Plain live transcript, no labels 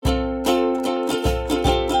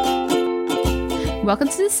Welcome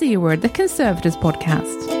to the C Word, the Conservators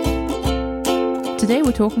podcast. Today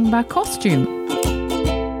we're talking about costume.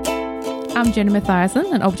 I'm Jenny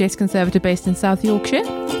Mathiasen, an objects conservator based in South Yorkshire.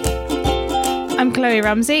 I'm Chloe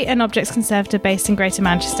Ramsey, an objects conservator based in Greater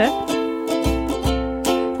Manchester.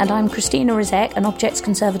 And I'm Christina Rizek, an objects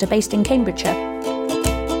conservator based in Cambridgeshire.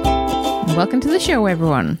 Welcome to the show,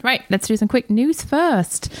 everyone. Right, let's do some quick news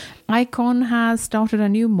first. Icon has started a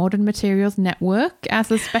new modern materials network as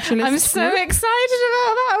a specialist. I'm so excited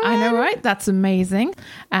about that one. I know, right? That's amazing.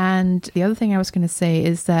 And the other thing I was going to say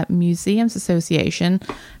is that Museums Association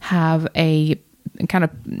have a kind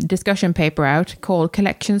of discussion paper out called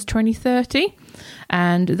Collections 2030.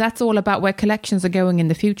 And that's all about where collections are going in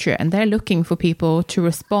the future. And they're looking for people to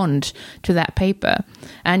respond to that paper.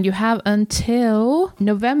 And you have until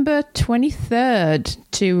November 23rd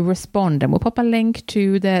to respond. And we'll pop a link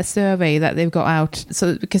to their survey that they've got out.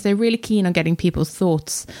 So because they're really keen on getting people's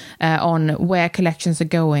thoughts on where collections are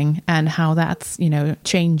going and how that's,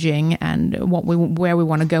 changing and where we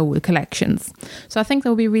want to go with collections. So I think that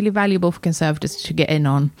will be really valuable for conservators to get in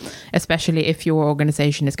on, especially if your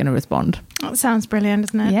organisation is going to respond. That sounds brilliant,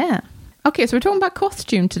 doesn't it? Yeah. Okay, so we're talking about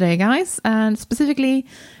costume today, guys, and specifically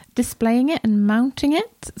displaying it and mounting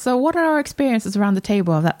it. So what are our experiences around the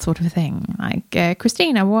table of that sort of thing? Like,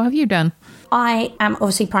 Christina, what have you done? I am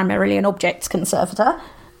obviously primarily an objects conservator,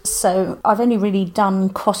 so I've only really done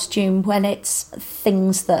costume when it's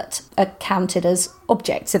things that are counted as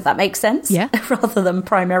objects, if that makes sense, yeah. rather than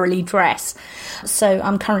primarily dress. So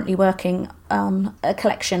I'm currently working on a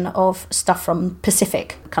collection of stuff from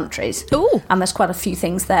Pacific countries. Ooh. And there's quite a few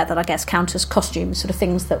things there that I guess count as costumes, sort of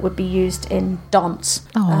things that would be used in dance.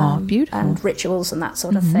 Oh, beautiful. And rituals and that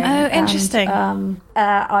sort of thing. Oh, interesting. And,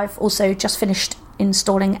 I've also just finished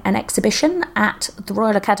installing an exhibition at the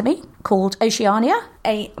Royal Academy called Oceania,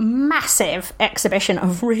 a massive exhibition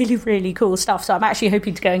of really, really cool stuff. So I'm actually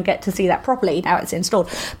hoping to go and get to see that properly now it's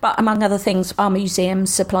installed. But among other things, our museum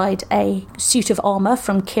supplied a suit of armour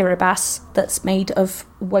from Kiribati that's made of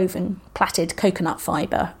woven plaited coconut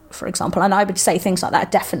fibre, for example. And I would say things like that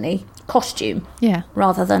are definitely costume, yeah,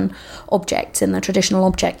 rather than objects in the traditional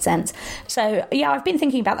object sense. So yeah, I've been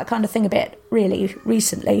thinking about that kind of thing a bit really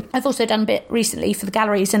recently. I've also done a bit recently for the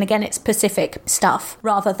galleries, and again, it's Pacific stuff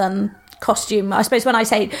rather than costume. I suppose when I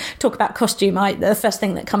talk about costume, the first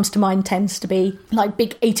thing that comes to mind tends to be like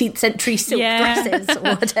big 18th century silk dresses or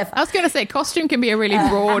whatever. I was going to say costume can be a really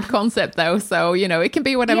broad concept though, so it can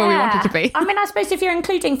be whatever we want it to be. I mean, I suppose if you're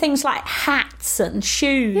including things like hats and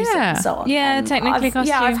shoes and so on. Yeah, technically costume.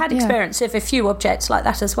 Yeah, I've had experience of a few objects like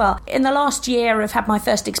that as well. In the last year, I've had my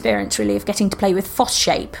first experience really of getting to play with Foss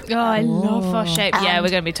shape. Oh, I love Foss shape. Yeah,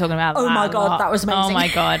 we're going to be talking about that. Oh my God, that was amazing. Oh my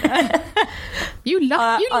God. You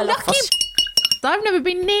lucky. I've never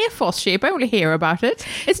been near Foss shape. I only hear about it.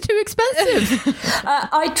 It's too expensive.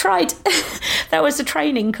 I tried. There was a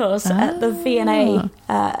training course at the V&A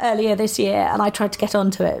earlier this year, and I tried to get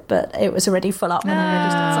onto it, but it was already full up when I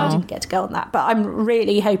registered, so I didn't get to go on that. But I'm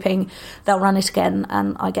really hoping they'll run it again,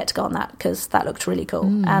 and I get to go on that because that looked really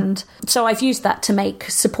cool. And so I've used that to make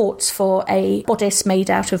supports for a bodice made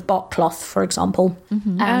out of bark cloth, for example.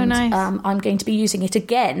 Mm-hmm. And nice. I'm going to be using it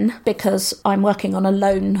again because I'm working on a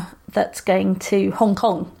loan that's going to Hong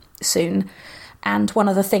Kong soon. And one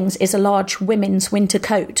of the things is a large women's winter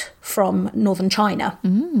coat from northern China.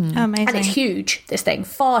 Amazing. And it's huge, this thing,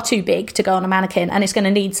 far too big to go on a mannequin, and it's going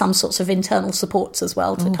to need some sorts of internal supports as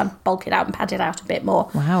well to kind of bulk it out and pad it out a bit more.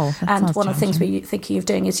 Wow. And one of the things we're thinking of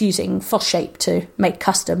doing is using Foss shape to make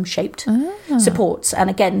custom shaped supports, and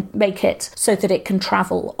again make it so that it can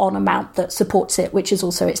travel on a mount that supports it, which is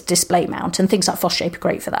also its display mount, and things like Foss shape are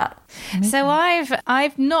great for that. So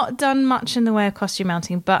I've not done much in the way of costume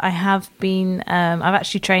mounting, but I have been I've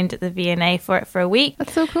actually trained at the V&A for it for a week.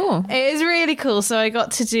 That's so cool. It is really cool. So I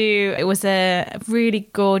got to do, it was a really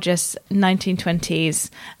gorgeous 1920s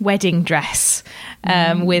wedding dress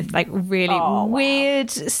with like really weird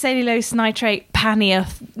cellulose nitrate pannier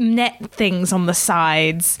net things on the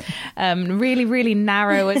sides. Really, really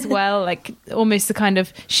narrow as well, like almost the kind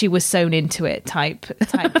of she was sewn into it type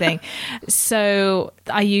thing. So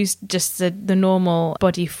I used just the normal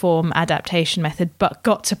body form adaptation method, but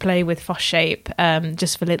got to play with Foss shape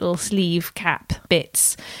just for little sleeve cap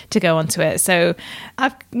bits to go onto it. So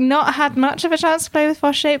I've not had much of a chance to play with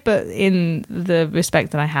Foss shape, but in the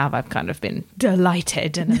respect that I have, I've kind of been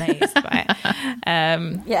delighted and amazed by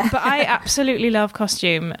it. But I absolutely love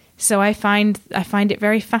costume. So I find it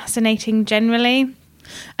very fascinating generally.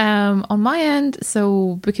 On my end,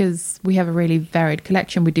 so because we have a really varied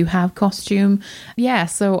collection, we do have costume. Yeah,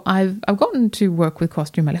 so I've gotten to work with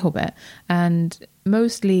costume a little bit, and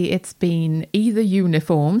mostly it's been either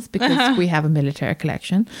uniforms, because we have a military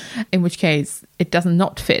collection, in which case it does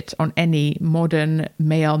not fit on any modern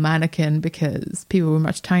male mannequin because people were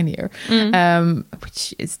much tinier,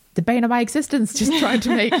 which is the bane of my existence, just trying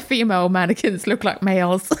to make female mannequins look like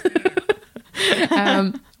males.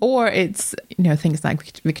 Or it's, things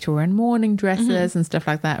like Victorian mourning dresses and stuff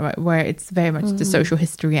like that, right, where it's very much the social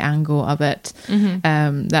history angle of it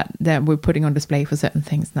that we're putting on display for certain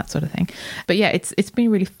things and that sort of thing. But yeah, it's been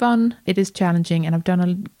really fun. It is challenging, and I've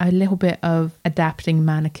done a little bit of adapting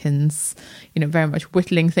mannequins, very much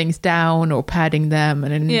whittling things down or padding them,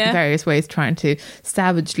 and in various ways trying to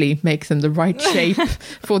savagely make them the right shape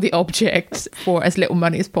for the object for as little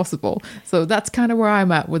money as possible. So that's kind of where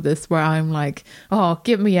I'm at with this, where I'm like, oh,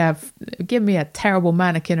 give me a terrible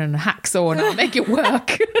mannequin and a hacksaw and I'll make it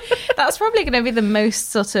work. That's probably going to be the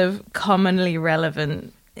most sort of commonly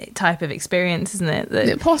relevant type of experience, isn't it?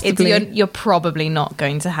 That possibly. You're probably not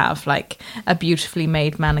going to have like a beautifully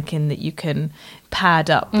made mannequin that you can pad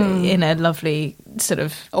up in a lovely sort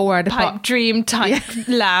of pipe dream type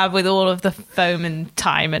lab with all of the foam and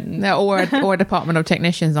time and or a department of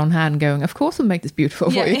technicians on hand going, of course we'll make this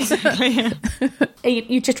beautiful for you. Exactly.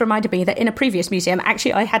 You just reminded me that in a previous museum,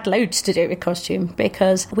 actually I had loads to do with costume,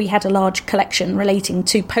 because we had a large collection relating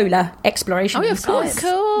to polar exploration. Oh, yeah, of course.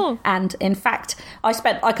 Cool. And in fact, I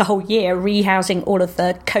spent like a whole year rehousing all of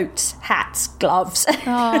the coats, hats, gloves.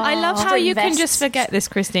 I love how you vests. can just forget this,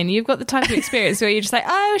 Christine. You've got the type of experience where you're just like,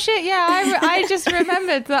 oh shit, yeah, I just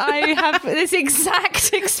remembered that I have this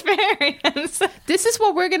exact experience. This is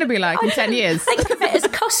what we're going to be like in 10 years. Think of it as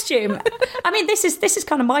costume. I mean, this is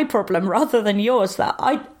kind of my problem rather than yours, that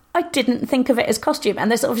I didn't think of it as costume,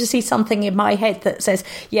 and there's obviously something in my head that says,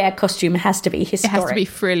 costume has to be historic. It has to be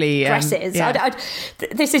frilly. Dresses.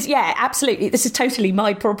 This is, absolutely. This is totally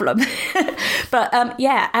my problem. But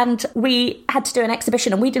and we had to do an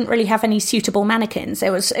exhibition, and we didn't really have any suitable mannequins.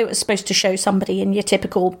 It was supposed to show somebody in your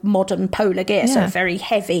typical modern polar gear, so a very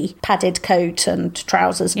heavy padded coat and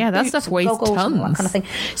trousers. And that stuff weighs tons. And all that kind of thing.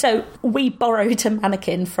 So we borrowed a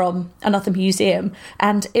mannequin from another museum,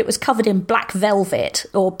 and it was covered in black velvet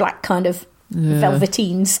or black kind of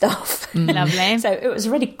velveteen stuff. Lovely. So it was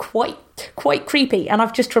really quite creepy, and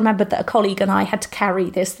I've just remembered that a colleague and I had to carry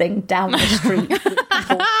this thing down the street with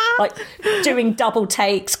people like doing double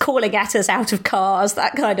takes, calling at us out of cars,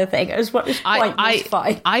 that kind of thing. It was quite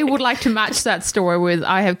mortifying. I would like to match that story with,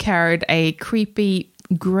 I have carried a creepy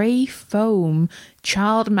grey foam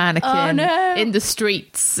child mannequin in the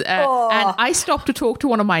streets, and I stopped to talk to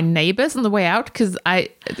one of my neighbours on the way out, because I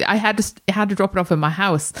had to drop it off in my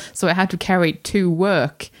house, so I had to carry it to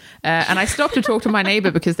work, and I stopped to talk to my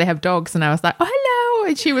neighbour because they have dogs, and I was like, oh, hello,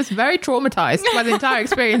 and she was very traumatised by the entire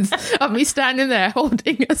experience of me standing there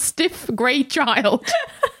holding a stiff grey child.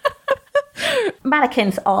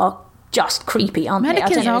 Mannequins are just creepy, aren't they?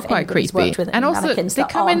 Mannequins are quite creepy, and also they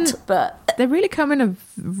come they really come in a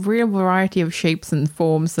real variety of shapes and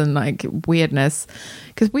forms and like weirdness,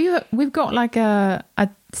 because we've got like a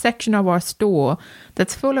section of our store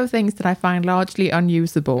that's full of things that I find largely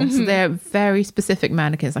unusable. So they're very specific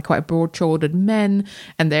mannequins, like quite broad-shouldered men,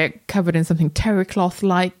 and they're covered in something terry cloth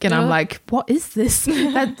like, and I'm like, what is this?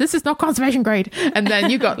 This is not conservation grade. And then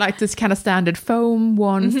you got like this kind of standard foam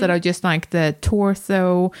ones that are just like the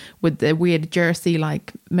torso with the weird jersey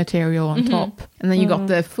like material on top, and then you got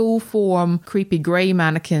the full form creepy grey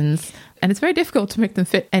mannequins, and it's very difficult to make them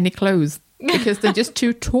fit any clothes because they're just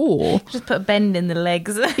too tall. Just put a bend in the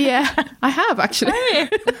legs. Yeah, I have actually. Should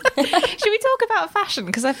we talk about fashion?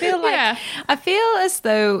 Because I feel like I feel as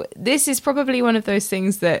though this is probably one of those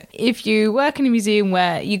things that if you work in a museum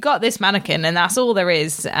where you got this mannequin and that's all there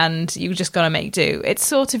is and you just got to make do, it's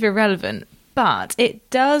sort of irrelevant. But it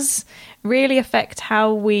does really affect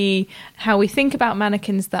how we think about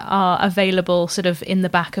mannequins that are available sort of in the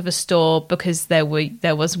back of a store because there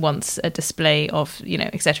was once a display of,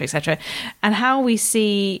 etc., and how we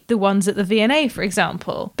see the ones at the V&A, for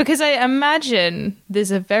example. Because I imagine there's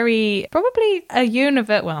probably a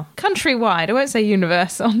countrywide, I won't say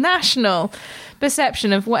universal, national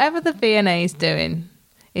perception of whatever the V&A is doing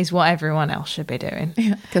is what everyone else should be doing.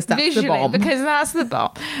 Because that's visually, the bomb. Because that's the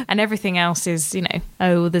bomb. And everything else is,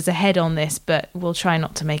 there's a head on this, but we'll try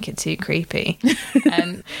not to make it too creepy.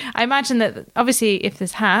 And I imagine that, obviously, if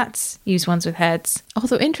there's hats, use ones with heads.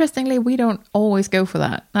 Also, interestingly, we don't always go for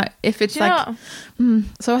that. Like, if it's so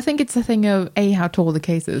I think it's a thing of, how tall the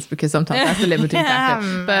case is, because sometimes that's the limiting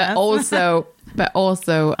factor. But also, But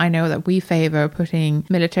also, I know that we favour putting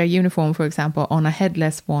military uniform, for example, on a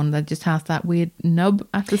headless one that just has that weird nub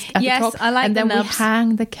at the top. Yes, I like and the then nubs. we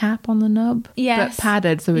hang the cap on the nub, Yes. but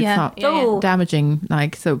padded so it's not damaging.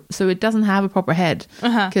 Like so it doesn't have a proper head.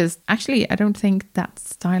 Because actually, I don't think that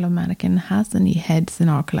style of mannequin has any heads in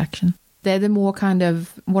our collection. They're the more kind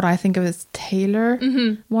of what I think of as tailor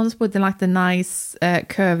ones with the nice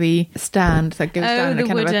curvy stand that goes down. The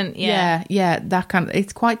kind wooden, of that kind of.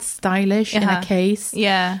 It's quite stylish in a case,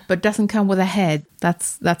 but doesn't come with a head.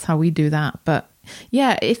 That's how we do that. But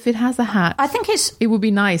yeah, if it has a hat, I think it would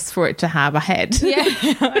be nice for it to have a head.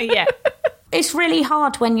 Yeah. it's really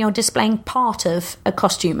hard when you're displaying part of a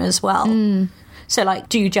costume as well. So, like,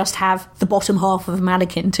 do you just have the bottom half of a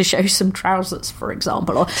mannequin to show some trousers, for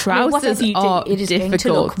example? Or trousers are it is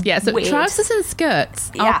difficult. Going to look weird. Trousers and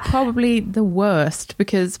skirts are probably the worst,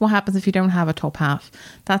 because what happens if you don't have a top half?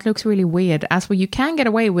 That looks really weird. As well, you can get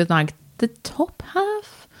away with, like, the top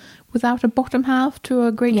half without a bottom half to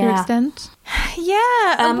a greater extent.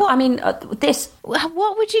 Yeah. What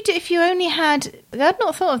would you do if you only had... I'd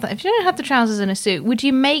not thought of that. If you only had the trousers and a suit, would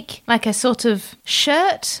you make like a sort of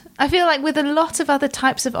shirt? I feel like with a lot of other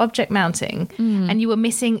types of object mounting and you were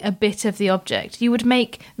missing a bit of the object, you would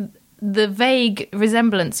make the vague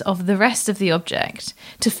resemblance of the rest of the object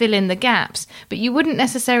to fill in the gaps, but you wouldn't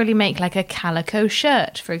necessarily make like a calico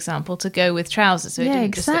shirt, for example, to go with trousers, so it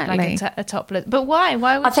didn't just look like a topless. But why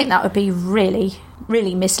would I think that would be really,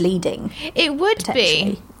 really misleading. It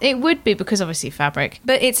would be because obviously fabric,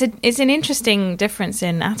 but it's an interesting difference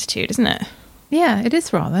in attitude, isn't it? Yeah, it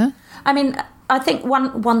is rather. I mean, I think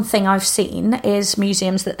one thing I've seen is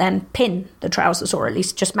museums that then pin the trousers, or at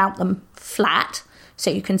least just mount them flat so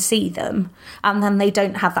you can see them, and then they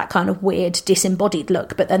don't have that kind of weird disembodied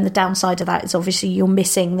look. But then the downside of that is obviously you're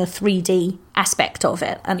missing the 3D aspect of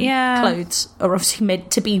it, and clothes are obviously meant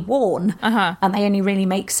to be worn, and they only really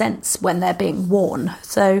make sense when they're being worn.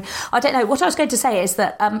 So I don't know. What I was going to say is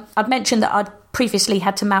that I'd mentioned that I'd previously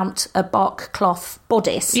had to mount a bark cloth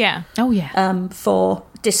bodice for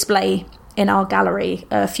display in our gallery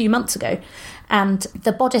a few months ago. And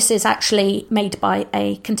the bodice is actually made by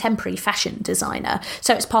a contemporary fashion designer.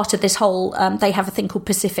 So it's part of this whole, they have a thing called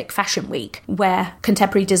Pacific Fashion Week, where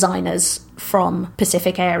contemporary designers from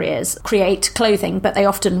Pacific areas create clothing, but they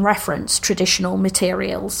often reference traditional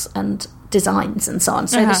materials and designs and so on.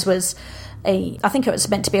 So this was I think it was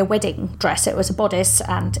meant to be a wedding dress. It was a bodice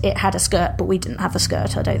and it had a skirt, but we didn't have a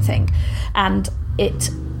skirt, I don't think. And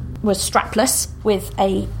it was strapless with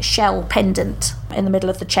a shell pendant in the middle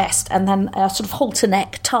of the chest, and then a sort of halter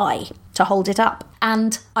neck tie to hold it up.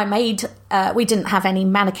 And I made, we didn't have any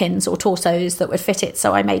mannequins or torsos that would fit it,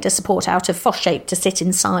 so I made a support out of foss shape to sit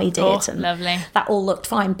inside it. And lovely. That all looked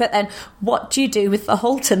fine. But then what do you do with the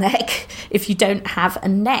halter neck if you don't have a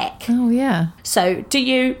neck? Oh, yeah. So do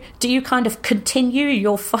you kind of continue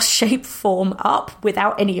your foss shape form up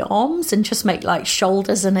without any arms and just make like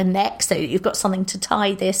shoulders and a neck so you've got something to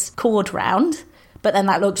tie this cord round? But then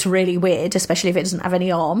that looks really weird, especially if it doesn't have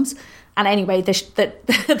any arms. And anyway,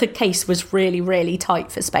 the case was really, really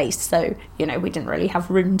tight for space. So, we didn't really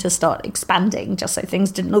have room to start expanding just so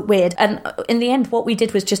things didn't look weird. And in the end, what we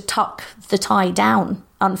did was just tuck the tie down.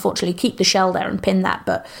 Unfortunately, keep the shell there and pin that,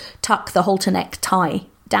 but tuck the halter neck tie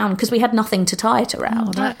down because we had nothing to tie it around.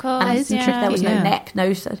 Oh, that is tricky. There was no neck,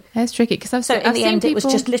 no... That's tricky because I've in the end, people... it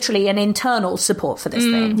was just literally an internal support for this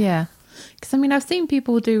thing. Yeah. Because, I've seen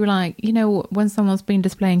people do like, when someone's been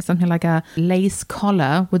displaying something like a lace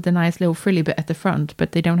collar with the nice little frilly bit at the front,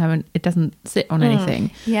 but they don't have it doesn't sit on anything.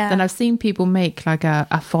 Yeah. Then I've seen people make like a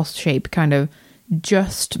foss shape kind of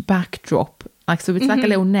just backdrop. Like, so it's like a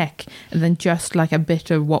little neck and then just like a bit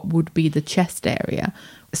of what would be the chest area.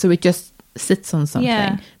 So it just sits on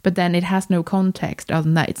something, but then it has no context other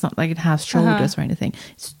than that. It's not like it has shoulders or anything.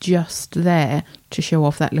 It's just there to show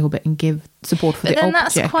off that little bit and give support for the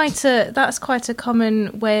object. That's quite a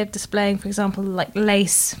common way of displaying, for example, like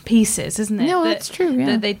lace pieces, isn't it? No, that's true.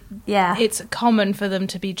 Yeah, it's common for them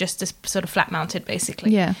to be just sort of flat mounted,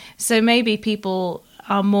 basically. Yeah. So maybe people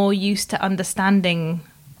are more used to understanding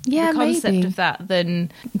the concept of that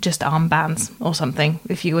than just armbands or something,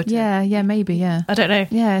 if you were to... maybe. I don't know.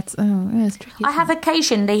 It's tricky. I have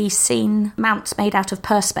occasionally seen mounts made out of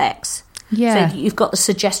perspex. Yeah. So you've got the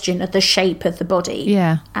suggestion of the shape of the body.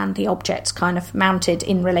 Yeah. And the object's kind of mounted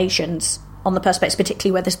in relations on the perspex,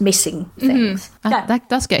 particularly where there's missing things. That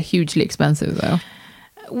does get hugely expensive, though.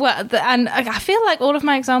 Well, and I feel like all of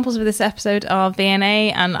my examples of this episode are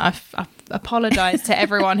V&A, and I've apologise to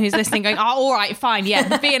everyone who's listening going, oh, all right, fine,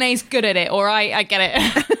 yeah, V&A's good at it, all right, I get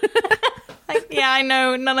it. Yeah, I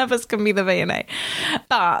know none of us can be the V&A,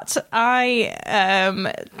 but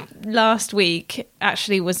I last week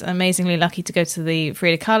actually was amazingly lucky to go to the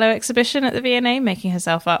Frida Kahlo exhibition at the V&A, Making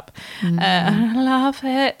Herself Up. I love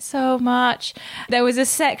it so much. There was a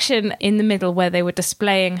section in the middle where they were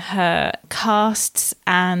displaying her casts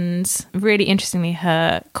and, really interestingly,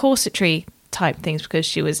 her corsetry type things, because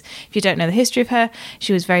she was, if you don't know the history of her,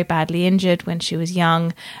 she was very badly injured when she was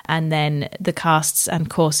young, and then the casts and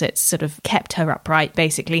corsets sort of kept her upright,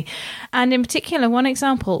 basically. And in particular, one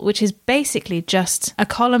example, which is basically just a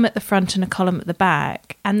column at the front and a column at the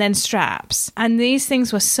back, and then straps. And these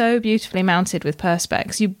things were so beautifully mounted with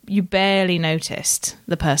perspex, you barely noticed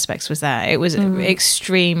the perspex was there. It was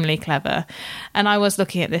extremely clever. And I was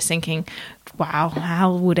looking at this thinking, wow,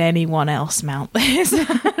 how would anyone else mount this?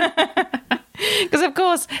 Because, of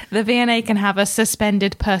course, the V&A can have a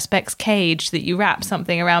suspended perspex cage that you wrap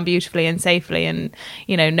something around beautifully and safely, and,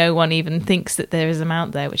 you know, no one even thinks that there is a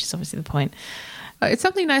mount there, which is obviously the point. It's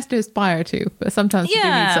something nice to aspire to, but sometimes you do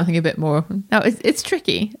need something a bit more. Now, it's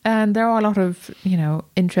tricky, and there are a lot of, you know,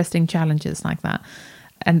 interesting challenges like that.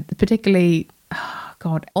 And particularly,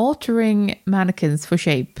 altering mannequins for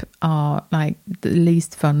shape are like the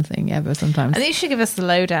least fun thing ever sometimes. I think you should give us the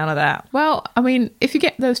lowdown of that. Well, I mean, if you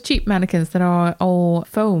get those cheap mannequins that are all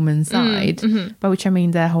foam inside, by which I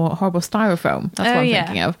mean they're horrible styrofoam, that's what I'm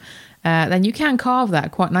thinking of, then you can carve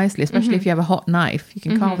that quite nicely, especially if you have a hot knife. You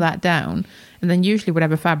can carve that down. And then usually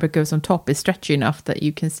whatever fabric goes on top is stretchy enough that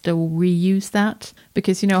you can still reuse that.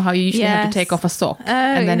 Because you know how you usually have to take off a sock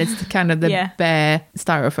and then it's kind of the bare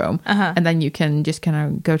styrofoam. And then you can just kind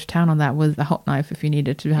of go to town on that with a hot knife if you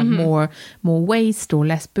needed to have more waist or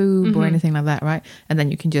less boob or anything like that, right? And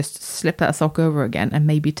then you can just slip that sock over again and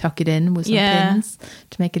maybe tuck it in with some pins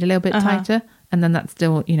to make it a little bit tighter. And then that's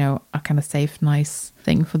still, you know, a kind of safe, nice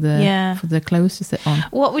thing for the clothes to sit on.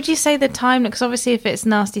 What would you say the time? Because obviously, if it's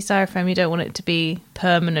nasty styrofoam, you don't want it to be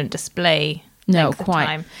permanent display. No, quite.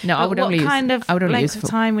 Time. No, I would only use. What kind of length of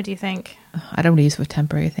time would you think? I'd only use for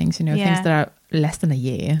temporary things, you know, things that are less than a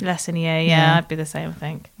year. Less than a year, yeah. I'd be the same, I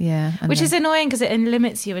think. Yeah. Which is annoying because it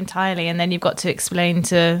limits you entirely, and then you've got to explain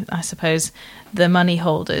to, I suppose, the money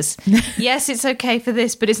holders, yes, it's okay for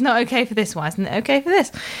this, but it's not okay for this. Why isn't it okay for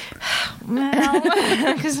this?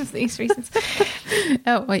 Well, because of these reasons.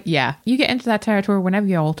 Oh, wait, yeah. You get into that territory whenever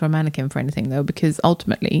you alter a mannequin for anything, though, because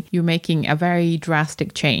ultimately you're making a very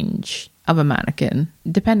drastic change of a mannequin,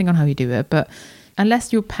 depending on how you do it, but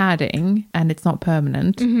unless you're padding and it's not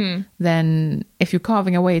permanent, then if you're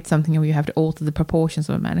carving away at something or you have to alter the proportions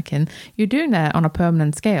of a mannequin, you're doing that on a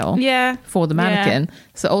permanent scale for the mannequin. Yeah.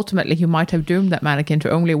 So ultimately you might have doomed that mannequin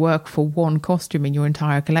to only work for one costume in your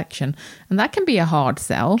entire collection. And that can be a hard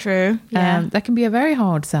sell. True. Yeah. That can be a very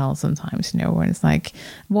hard sell sometimes, you know, when it's like,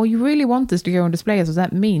 well, you really want this to go on display. So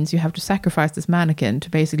that means you have to sacrifice this mannequin to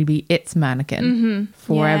basically be its mannequin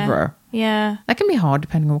forever. Yeah. That can be hard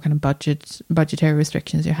depending on what kind of budgetary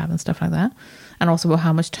restrictions you have and stuff like that. And also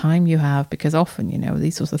how much time you have, because often, you know,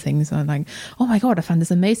 these sorts of things are like, oh my God, I found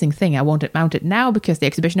this amazing thing. I want it mounted now because the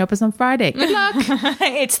exhibition opens on Friday. Good luck.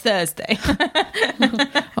 It's Thursday.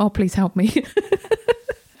 Oh, please help me.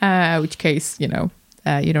 Which case, you know,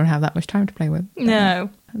 you don't have that much time to play with. No.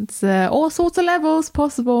 It's all sorts of levels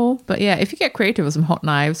possible. But yeah, if you get creative with some hot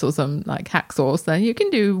knives or some like hacksaws, then you can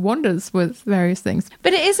do wonders with various things.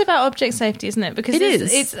 But it is about object safety, isn't it? Because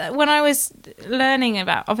it's when I was learning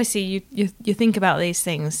about, obviously you think about these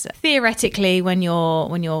things theoretically when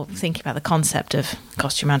you're thinking about the concept of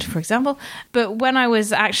costume mounting, for example. But when I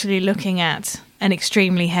was actually looking at an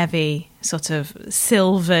extremely heavy sort of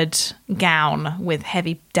silvered gown with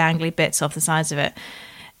heavy dangly bits off the sides of it,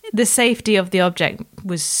 the safety of the object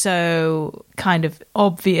was so kind of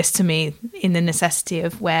obvious to me in the necessity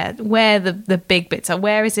of where the big bits are.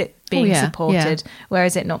 Where is it being supported? Yeah. Where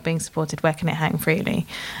is it not being supported? Where can it hang freely?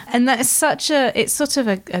 And that is it's sort of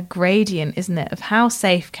a gradient, isn't it, of how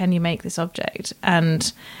safe can you make this object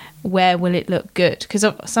and where will it look good? Because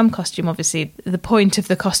some costume, obviously, the point of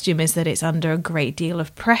the costume is that it's under a great deal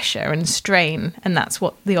of pressure and strain, and that's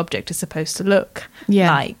what the object is supposed to look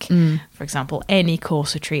like. For example, any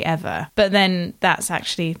corsetry ever. But then that's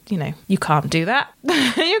actually, you know, you can't do that.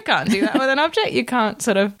 You can't do that with an object. You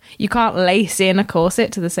can't lace in a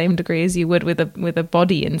corset to the same degree as you would with a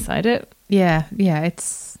body inside it. Yeah.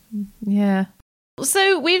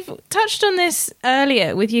 So we've touched on this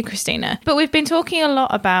earlier with you, Christina, but we've been talking a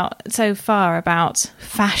lot so far about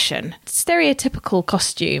fashion. Stereotypical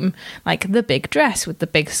costume, like the big dress with the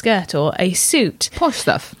big skirt or a suit. Posh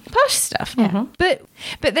stuff, yeah.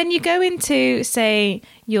 But then you go into, say,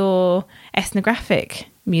 your ethnographic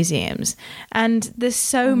museums, and there's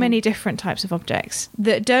so many different types of objects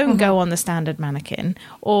that don't go on the standard mannequin,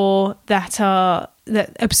 or that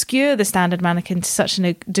obscure the standard mannequin to such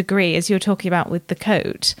a degree, as you're talking about with the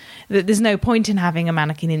coat, that there's no point in having a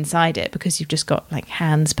mannequin inside it because you've just got like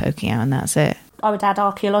hands poking out and that's it. I would add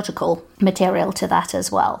archaeological material to that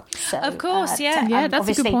as well. So, of course, yeah, that's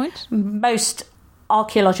a good point. Most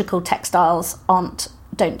archaeological textiles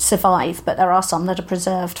don't survive, but there are some that are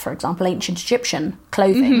preserved. For example, ancient Egyptian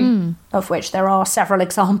clothing, of which there are several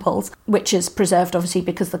examples, which is preserved obviously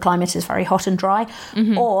because the climate is very hot and dry.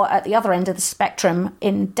 Or at the other end of the spectrum,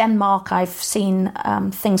 in Denmark, I've seen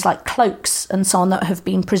things like cloaks and so on that have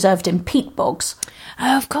been preserved in peat bogs.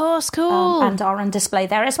 Oh, of course, cool. And are on display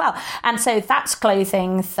there as well. And so that's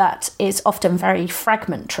clothing that is often very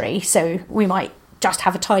fragmentary. So we might just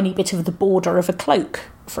have a tiny bit of the border of a cloak,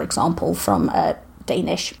 for example, from a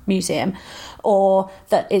Danish museum, or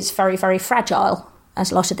that is very, very fragile,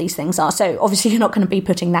 as a lot of these things are. So obviously you're not going to be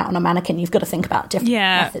putting that on a mannequin. You've got to think about different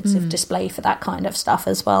methods of display for that kind of stuff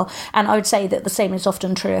as well. And I would say that the same is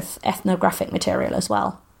often true of ethnographic material as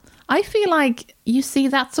well. I feel like you see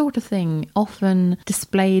that sort of thing often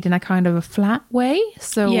displayed in a kind of a flat way.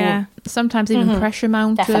 So sometimes even pressure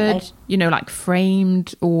mounted, Definitely. Like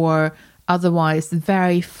framed or otherwise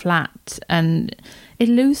very flat, and it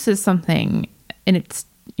loses something in its,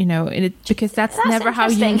 because that's never how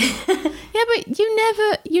you... Yeah, but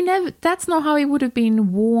you never, that's not how it would have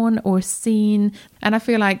been worn or seen. And I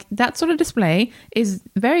feel like that sort of display is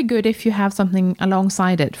very good if you have something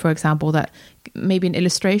alongside it, for example, that maybe an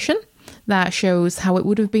illustration that shows how it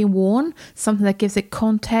would have been worn, something that gives it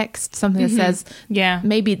context, something that says,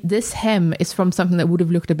 maybe this hem is from something that would have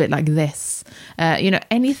looked a bit like this.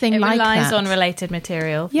 Anything like that. It relies on related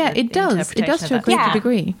material. Yeah, it does. It does to a great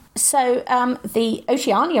degree. So the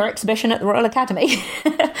Oceania exhibition at the Royal Academy,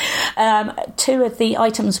 two of the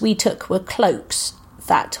items we took were cloaks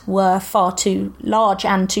that were far too large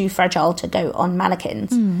and too fragile to go on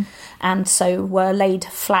mannequins, and so were laid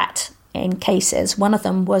flat in cases. One of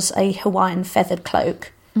them was a Hawaiian feathered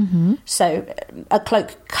cloak. So a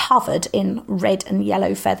cloak covered in red and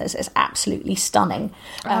yellow feathers is absolutely stunning.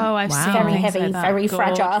 I've seen very heavy, very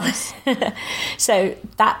fragile. So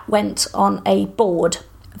that went on a board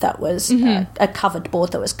that was a covered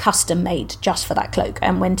board that was custom made just for that cloak,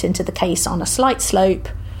 and went into the case on a slight slope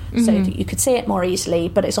so that you could see it more easily,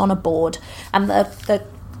 but it's on a board. And the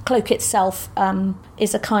cloak itself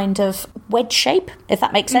is a kind of wedge shape, if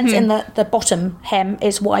that makes sense. In the bottom hem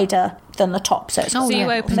is wider than the top, so it's so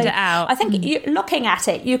you opened it out. I think looking at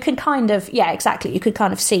it, you can kind of you could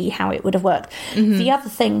kind of see how it would have worked. The other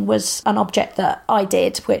thing was an object that I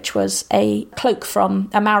did, which was a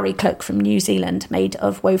Maori cloak from New Zealand made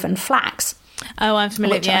of woven flax. Oh, I'm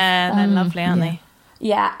familiar. They're lovely, aren't they?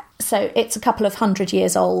 Yeah, so it's a couple of 100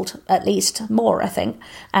 years old, at least more, I think,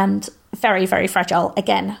 and very, very fragile.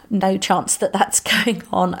 Again, no chance that that's going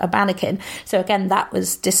on a mannequin. So again, that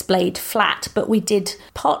was displayed flat, but we did,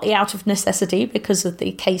 partly out of necessity because of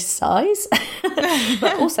the case size,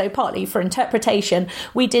 but also partly for interpretation,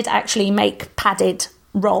 we did actually make padded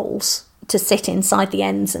rolls to sit inside the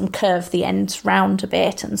ends and curve the ends round a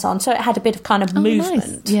bit and so on. So it had a bit of kind of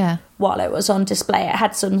movement while it was on display. It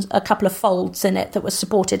had a couple of folds in it that was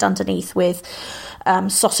supported underneath with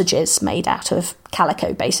sausages made out of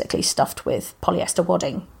calico, basically stuffed with polyester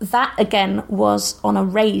wadding. That, again, was on a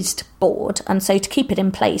raised board. And so to keep it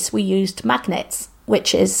in place, we used magnets,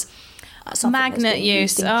 which is magnet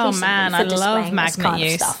use. Oh, man, I love magnet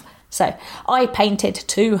use. Stuff. So I painted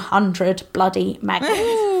 200 bloody magnets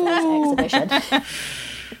for this exhibition.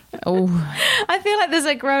 I feel like there's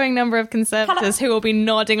a growing number of conservators who will be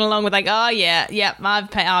nodding along with like,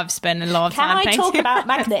 I've spent a lot of time painting. Can I talk about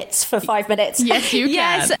magnets for 5 minutes? Yes, you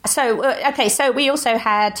can. Yes. So we also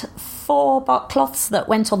had 4 bark cloths that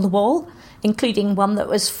went on the wall, including one that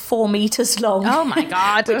was 4 meters long. Oh my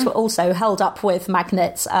God. Which were also held up with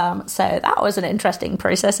magnets. So that was an interesting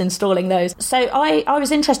process installing those. So I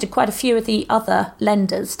was interested, quite a few of the other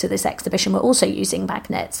lenders to this exhibition were also using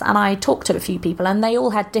magnets. And I talked to a few people and they all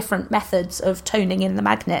had different methods of toning in the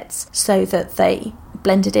magnets so that they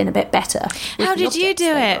blended in a bit better. How did you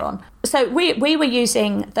do it? So we were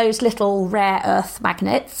using those little rare earth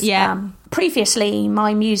magnets. Yeah. Previously,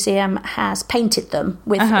 my museum has painted them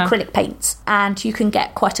with acrylic paints, and you can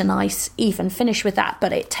get quite a nice even finish with that,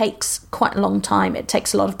 but it takes quite a long time. It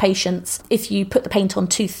takes a lot of patience. If you put the paint on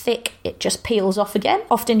too thick, it just peels off again.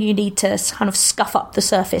 Often you need to kind of scuff up the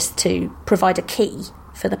surface to provide a key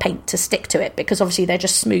for the paint to stick to it, because obviously they're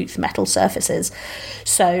just smooth metal surfaces.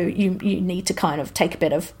 So you need to kind of take a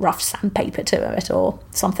bit of rough sandpaper to it or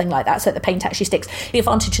something like that so that the paint actually sticks. The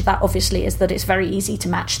advantage of that obviously is that it's very easy to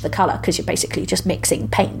match the colour, because you're basically just mixing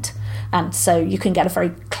paint, and so you can get a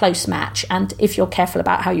very close match. And if you're careful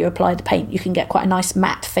about how you apply the paint, you can get quite a nice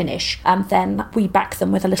matte finish. And then we back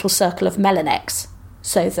them with a little circle of Melanex,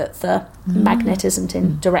 so that the magnet isn't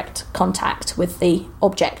in direct contact with the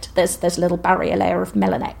object. There's a little barrier layer of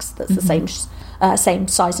Melanex that's the same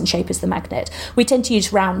size and shape as the magnet. We tend to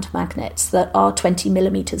use round magnets that are 20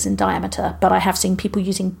 millimetres in diameter, but I have seen people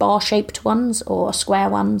using bar-shaped ones or square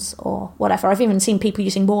ones or whatever. I've even seen people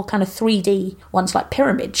using more kind of 3D ones like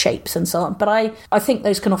pyramid shapes and so on. But I think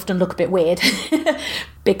those can often look a bit weird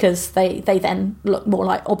because they then look more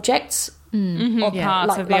like objects.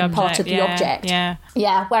 Part of the object.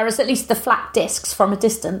 Yeah, whereas at least the flat discs from a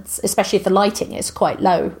distance, especially if the lighting is quite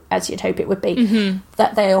low, as you'd hope it would be,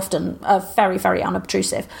 that they often are very, very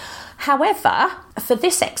unobtrusive. However, for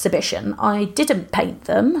this exhibition, I didn't paint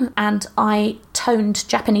them, and I toned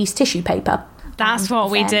Japanese tissue paper. That's what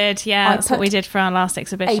we did. Yeah, that's what we did for our last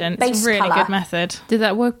exhibition. It's a really good method. Did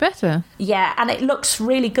that work better? Yeah, and it looks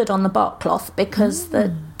really good on the bark cloth because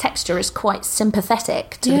the texture is quite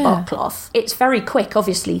sympathetic to the bark cloth. It's very quick,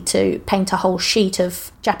 obviously, to paint a whole sheet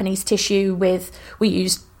of Japanese tissue with, I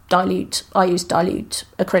use dilute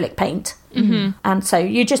acrylic paint. And so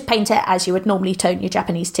you just paint it as you would normally tone your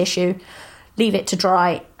Japanese tissue, leave it to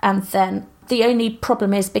dry, and then the only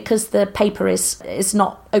problem is because the paper is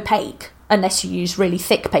not opaque, unless you use really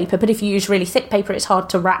thick paper. But if you use really thick paper, it's hard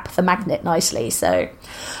to wrap the magnet nicely. So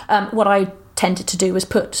what I tended to do was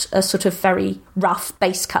put a sort of very rough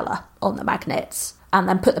base colour on the magnets and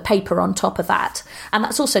then put the paper on top of that. And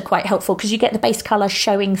that's also quite helpful because you get the base colour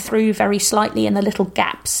showing through very slightly in the little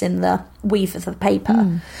gaps in the weave of the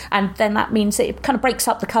paper. And then that means it kind of breaks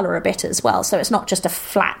up the colour a bit as well. So it's not just a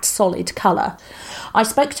flat, solid colour. I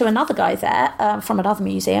spoke to another guy there from another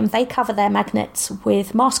museum. They cover their magnets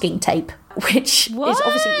with masking tape, which is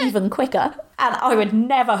obviously even quicker. And I would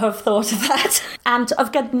never have thought of that. And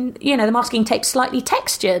I've got, the masking tape slightly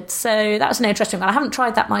textured. So that's an interesting one. I haven't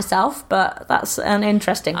tried that myself, but that's an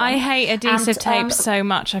interesting one. I hate adhesive tape so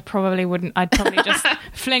much. I probably wouldn't. I'd probably just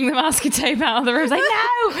fling the masking tape out of the room. Like,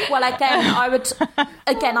 no! Well, I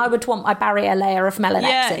would want my barrier layer of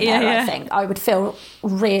Melanex in there, I think. I would feel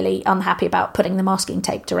really unhappy about putting the masking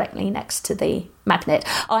tape directly next to the magnet.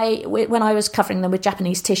 When I was covering them with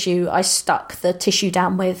Japanese tissue, I stuck the tissue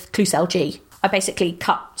down with Klucel G. I basically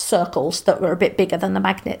cut circles that were a bit bigger than the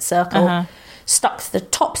magnet circle, stuck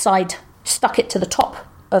it to the top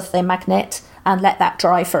of the magnet and let that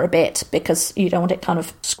dry for a bit because you don't want it kind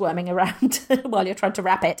of squirming around while you're trying to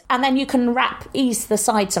wrap it. And then you can ease the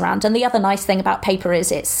sides around. And the other nice thing about paper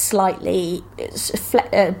is it's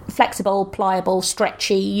flexible, pliable,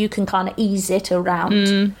 stretchy. You can kind of ease it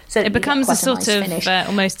around. So it becomes a sort of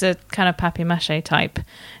almost a kind of papier-mâché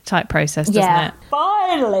type process, doesn't it?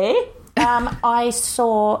 Finally, I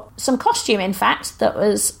saw some costume, in fact, that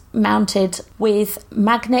was mounted with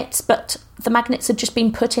magnets, but the magnets had just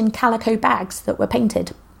been put in calico bags that were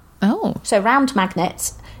painted. Oh. So round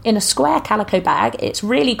magnets in a square calico bag. It's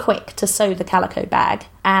really quick to sew the calico bag,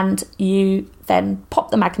 and you then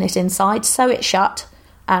pop the magnet inside, sew it shut,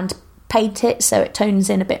 and paint it so it tones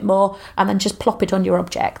in a bit more, and then just plop it on your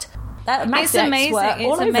object. Magnets were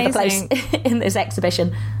all over the place in this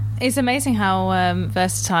exhibition. It's amazing how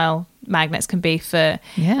versatile magnets can be for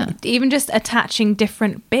even just attaching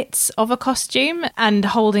different bits of a costume and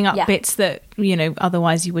holding up bits that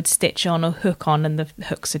otherwise you would stitch on or hook on, and the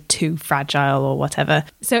hooks are too fragile or whatever.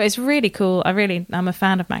 So it's really cool. I'm a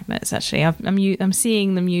fan of magnets, actually. I'm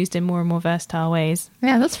seeing them used in more and more versatile ways.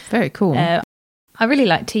 Yeah, that's very cool. I really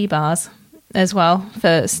like T-bars as well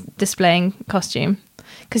for displaying costume,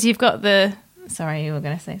 because you've got the... Sorry, you were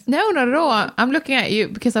going to say something. No, not at all. I'm looking at you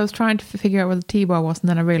because I was trying to figure out what the T-bar was, and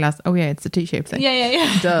then I realised, it's a T-shaped thing.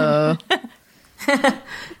 Yeah. Duh.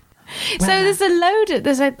 So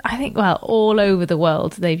I think all over the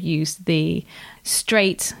world they've used the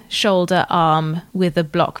straight shoulder arm with a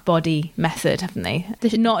block body method, haven't they?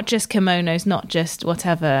 Not just kimonos, not just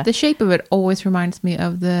whatever. The shape of it always reminds me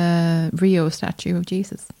of the Rio statue of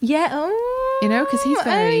Jesus. Yeah. Because he's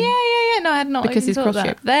very... yeah. No, I had not because he's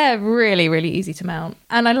cross-shaped. They're really, really easy to mount.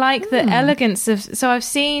 And I like the elegance of... So I've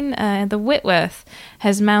seen the Whitworth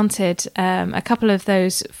has mounted a couple of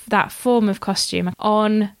that form of costume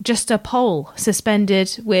on just a pole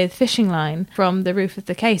suspended with fishing line from the roof of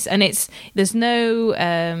the case. And it's not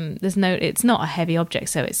a heavy object,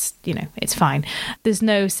 so it's, it's fine. There's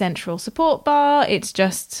no central support bar. It's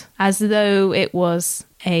just as though it was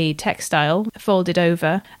a textile folded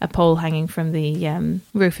over a pole hanging from the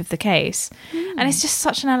roof of the case. And it's just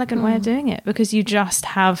such an elegant way of doing it, because you just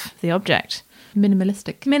have the object.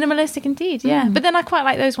 Minimalistic indeed, yeah. But then I quite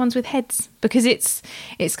like those ones with heads, because it's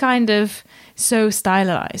kind of so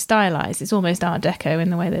stylized. It's almost Art Deco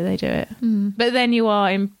in the way that they do it. But then you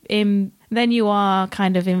are then you are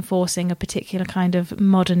kind of enforcing a particular kind of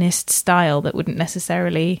modernist style that wouldn't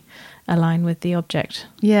necessarily align with the object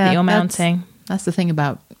that you're mounting. That's the thing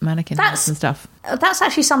about mannequins and stuff. That's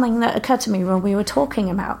actually something that occurred to me when we were talking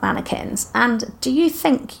about mannequins. And do you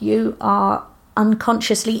think you are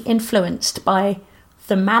unconsciously influenced by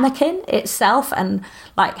the mannequin itself, and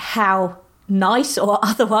like how nice or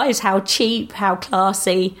otherwise, how cheap, how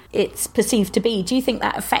classy it's perceived to be? Do you think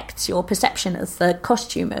that affects your perception of the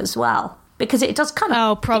costume as well? Because it does kind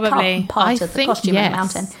of probably become part of the costume of the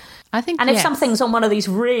mountain. I think, and if something's on one of these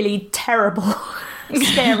really terrible,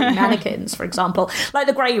 scary mannequins, for example, like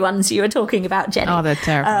the grey ones you were talking about, Jenny. Oh, they're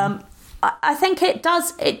terrible. I think it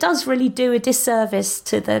does really do a disservice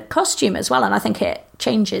to the costume as well, and I think it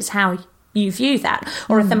changes how you view that.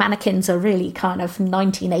 Or if the mannequins are really kind of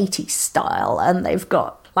 1980s style and they've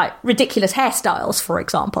got like ridiculous hairstyles, for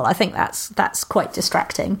example, I think that's quite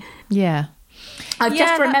distracting. Yeah. I've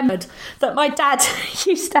just remembered that my dad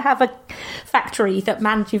used to have a factory that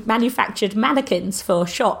manufactured mannequins for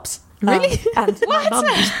shops. Really? And my mum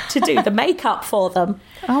used to do the makeup for them.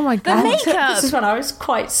 Oh my God. The makeup? This is when I was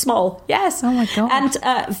quite small. Yes. Oh my God.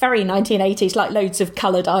 And very 1980s, like loads of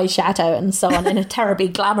coloured eyeshadow and so on in a terribly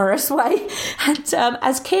glamorous way. And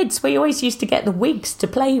as kids, we always used to get the wigs to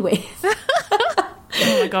play with.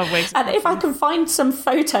 Oh my God, wigs. And if I can find some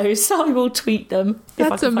photos, I will tweet them.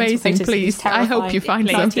 That's amazing, please. I hope you find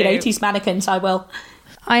some. 1980s mannequins, I will.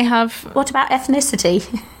 I have... What about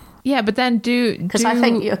ethnicity? Yeah, but then because I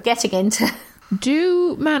think you're getting into...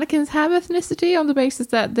 Do mannequins have ethnicity on the basis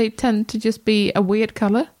that they tend to just be a weird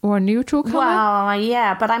colour or a neutral colour? Well,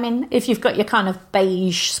 yeah, but I mean, if you've got your kind of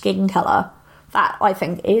beige skin colour, that I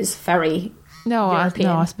think is very... I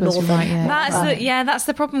suppose you're right. Yeah. That's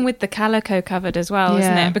the problem with the calico covered as well,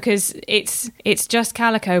 isn't it? Because it's just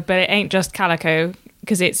calico, but it ain't just calico,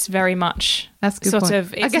 because it's very much that's a good sort point.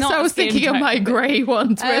 of. It's I guess not I was thinking of my grey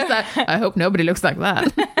ones. Where's that? I hope nobody looks like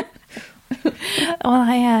that. Well,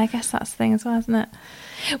 yeah, I guess that's the thing as well, isn't it?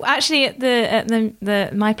 Well, actually, at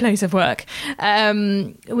the my place of work,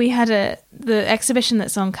 we had the exhibition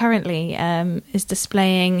that's on currently is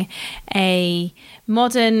displaying a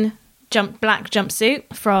modern black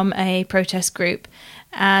jumpsuit from a protest group,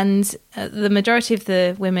 and the majority of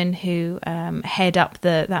the women who head up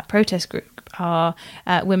that protest group are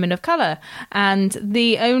women of colour, and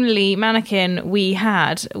the only mannequin we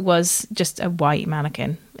had was just a white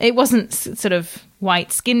mannequin. It wasn't sort of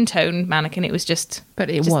white skin tone mannequin, it was just... But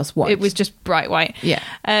it was white. It was just bright white. Yeah.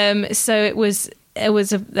 So there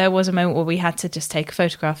was a moment where we had to just take a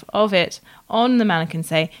photograph of it on the mannequin,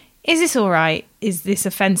 say, is this all right? Is this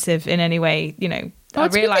offensive in any way? You know, I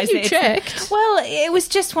realised that you checked. Well, it was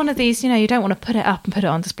just one of these, you don't want to put it up and put it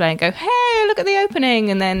on display and go, hey, look at the opening,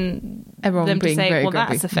 and then everyone them being to say, very well,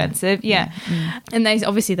 grumpy. that's offensive. Yeah. And they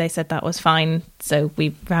said that was fine, so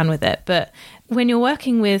we ran with it. But when you're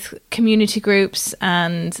working with community groups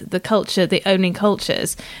and the culture, the owning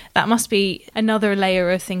cultures, that must be another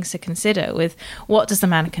layer of things to consider with what does the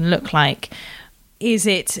mannequin look like? Is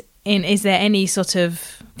there any sort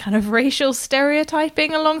of kind of racial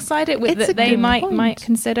stereotyping alongside it that they might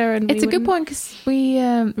consider? And it's a good point, because we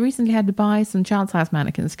recently had to buy some child-size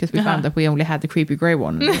mannequins because we found that we only had the creepy grey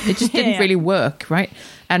one. It just didn't really work, right?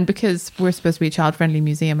 And because we're supposed to be a child-friendly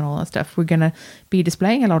museum and all that stuff, we're going to be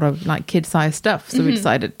displaying a lot of like kid-sized stuff. So we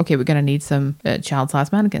decided, okay, we're going to need some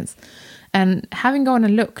child-size mannequins. And having gone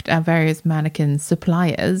and looked at various mannequin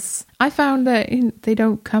suppliers, I found that they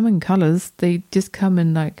don't come in colours. They just come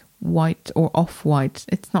in like white or off-white.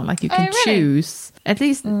 It's not like you can choose. At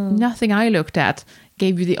least nothing I looked at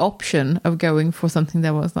gave you the option of going for something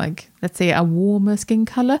that was like, let's say, a warmer skin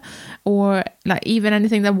colour, or like even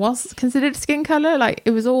anything that was considered skin colour. Like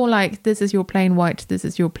it was all like, this is your plain white, this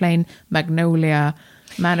is your plain magnolia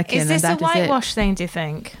mannequin. Is this and that a whitewash thing, do you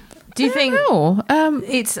think? Do you think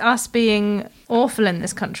it's us being awful in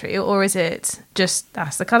this country, or is it just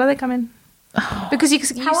that's the colour they come in? Because you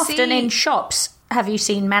how often in shops have you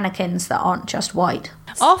seen mannequins that aren't just white?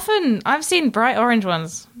 Often. I've seen bright orange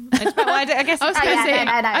ones. I guess I was going to say,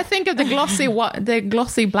 I think of the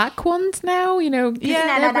glossy black ones now, they're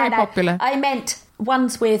very popular. I meant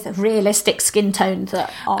ones with realistic skin tone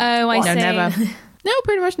that aren't I white. see. No, never. No,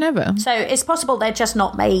 pretty much never. So it's possible they're just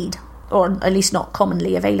not made or at least not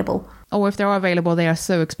commonly available. Or if they are available, they are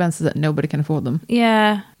so expensive that nobody can afford them.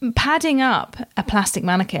 Yeah. Padding up a plastic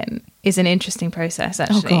mannequin is an interesting process,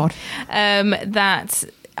 actually. Oh, God. That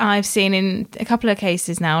I've seen in a couple of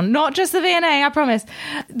cases now, not just the V&A, I promise.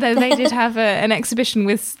 Though they did have an exhibition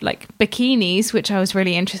with like bikinis, which I was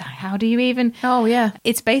really interested in. How do you even... Oh, yeah.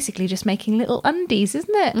 It's basically just making little undies,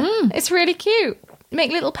 isn't it? It's really cute.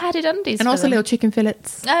 Make little padded undies. And also little chicken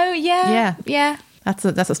fillets. Oh, yeah. Yeah. Yeah. That's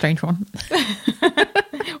a strange one.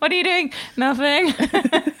 What are you doing? Nothing.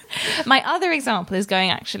 My other example is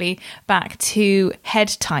going actually back to head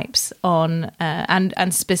types on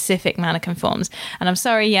and specific mannequin forms. And I'm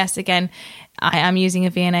sorry, yes, again, I am using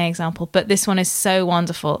a V&A example, but this one is so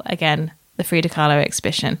wonderful. Again, the Frida Kahlo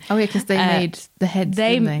exhibition. Oh yeah, because they made the heads.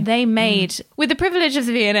 They made with the privilege of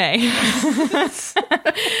the V&A.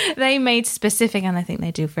 They made specific, and I think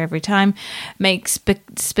they do for every time, make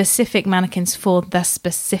specific mannequins for the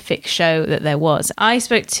specific show that there was. I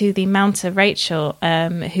spoke to the mounter Rachel,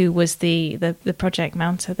 who was the project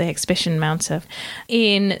mounter, the exhibition mounter,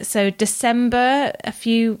 in December,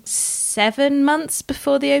 7 months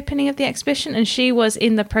before the opening of the exhibition, and she was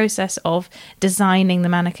in the process of designing the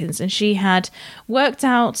mannequins, and she had worked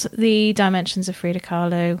out the dimensions of Frida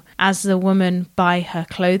Kahlo as the woman by her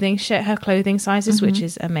clothing sizes, which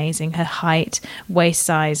is amazing, her height, waist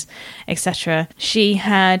size, etc. She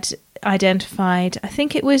had identified, I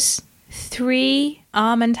think it was 3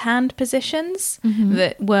 arm and hand positions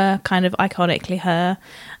that were kind of iconically her,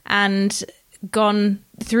 and gone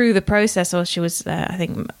through the process, or she was, I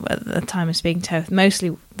think at the time of speaking to her,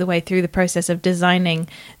 mostly the way through the process of designing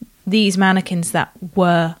these mannequins that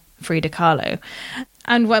were Frida Kahlo.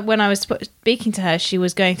 And when I was speaking to her, she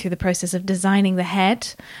was going through the process of designing the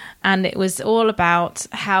head, and it was all about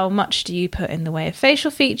how much do you put in the way of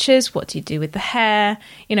facial features, what do you do with the hair.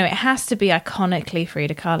 It has to be iconically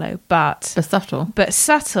Frida Kahlo, but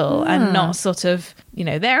subtle and not sort of,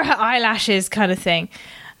 there are her eyelashes kind of thing.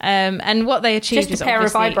 And what they achieved just a pair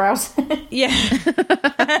of eyebrows.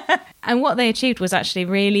 Yeah. And what they achieved was actually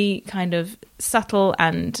really kind of subtle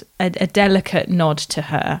and a delicate nod to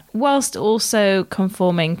her, whilst also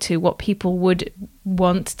conforming to what people would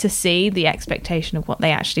want to see, the expectation of what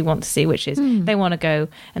they actually want to see, which is they want to go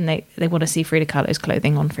and they want to see Frida Kahlo's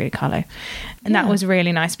clothing on Frida Kahlo. And that was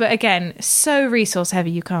really nice. But again, so resource heavy,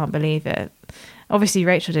 you can't believe it. Obviously,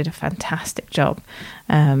 Rachel did a fantastic job.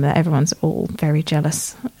 Everyone's all very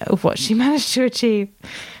jealous of what she managed to achieve.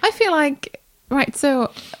 I feel like,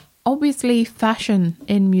 so obviously fashion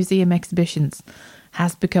in museum exhibitions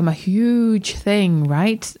has become a huge thing,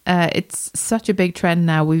 right? It's such a big trend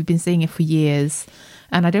now. We've been seeing it for years.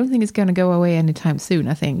 And I don't think it's going to go away anytime soon,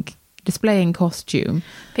 I think. Displaying costume.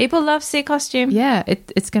 People love to see costume. Yeah,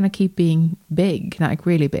 it's going to keep being big, like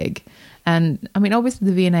really big. And I mean, obviously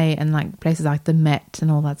the V&A and like places like the Met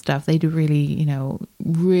and all that stuff, they do really,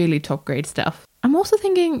 really top grade stuff. I'm also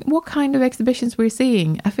thinking what kind of exhibitions we're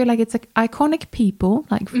seeing. I feel like it's like iconic people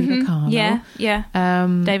like Frida Kahlo. Yeah.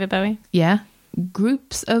 David Bowie. Yeah.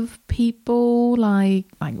 Groups of people like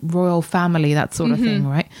royal family, that sort of thing,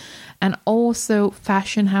 right? And also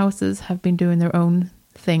fashion houses have been doing their own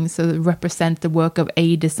things, so that represent the work of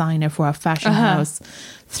a designer for a fashion house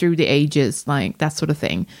through the ages, like that sort of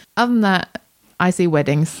thing. Other than that, I see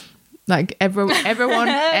weddings. Like everyone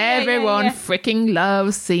freaking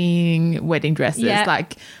loves seeing wedding dresses. Yeah.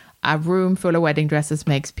 Like a room full of wedding dresses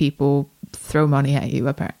makes people throw money at you,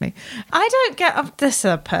 apparently. I don't get this is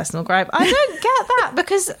a personal gripe. I don't get that,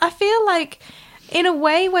 because I feel like in a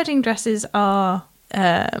way wedding dresses are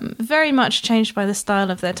very much changed by the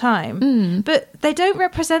style of their time, but they don't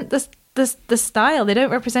represent the style. They don't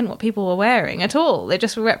represent what people were wearing at all. They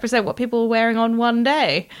just represent what people were wearing on one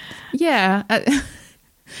day. Yeah.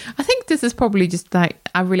 I think this is probably just like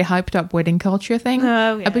a really hyped up wedding culture thing.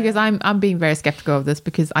 Oh, yeah. Because I'm being very skeptical of this,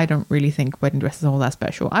 because I don't really think wedding dresses are all that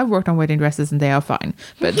special. I've worked on wedding dresses and they are fine,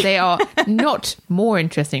 but they are not more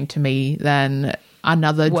interesting to me than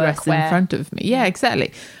another dress in front of me. Yeah,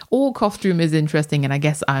 exactly. All costume is interesting, and I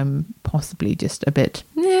guess I'm possibly just a bit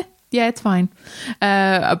yeah, it's fine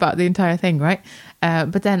about the entire thing, right?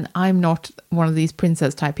 But then I'm not one of these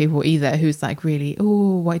princess type people either, who's like really,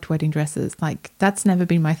 white wedding dresses. Like that's never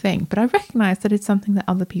been my thing. But I recognize that it's something that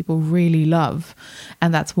other people really love.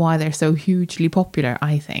 And that's why they're so hugely popular,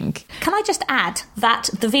 I think. Can I just add that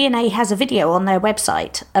the V&A has a video on their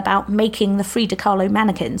website about making the Frida Kahlo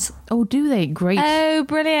mannequins? Oh, do they? Great. Oh,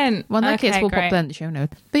 brilliant. Well, in that case, we'll pop that in the show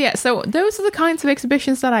notes. But yeah, so those are the kinds of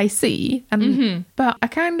exhibitions that I see. And but I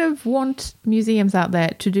kind of want museums out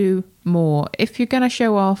there to do more. If you're going to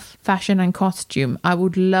show off fashion and costume, I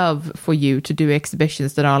would love for you to do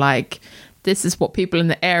exhibitions that are like this is what people in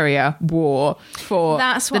the area wore for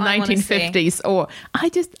That's what the I wanna 1950s. Or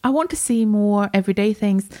I want to see more everyday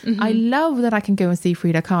things. I love that I can go and see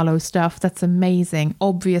Frida Kahlo stuff. That's amazing.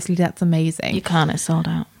 Obviously, that's amazing. You can't, it's sold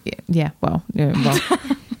out. Well,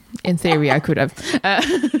 in theory, I could have.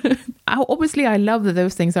 Obviously, I love that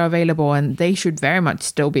those things are available and they should very much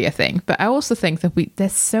still be a thing. But I also think that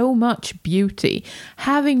there's so much beauty.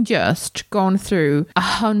 Having just gone through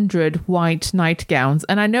 100 white nightgowns,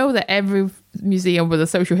 and I know that every museum with a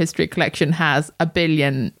social history collection has a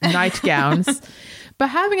billion nightgowns. But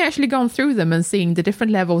having actually gone through them and seeing the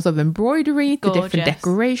different levels of embroidery, the different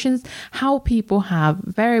decorations, how people have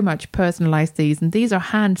very much personalized these, and these are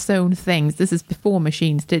hand sewn things. This is before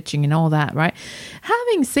machine stitching and all that, right?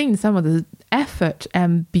 Having seen some of the effort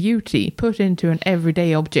and beauty put into an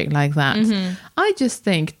everyday object like that, I just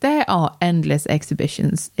think there are endless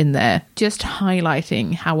exhibitions in there just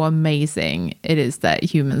highlighting how amazing it is that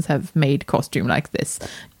humans have made costume like this.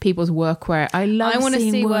 People's workwear. I want to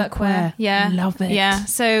see workwear. Yeah. I love it. Yeah.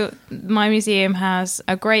 So my museum has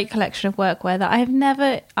a great collection of workwear that I've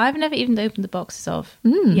never even opened the boxes of.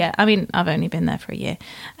 Yeah. I mean, I've only been there for a year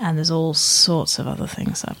and there's all sorts of other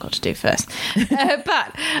things I've got to do first.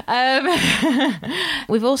 But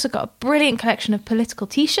we've also got a brilliant collection of political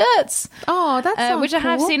t-shirts. Oh, that's which I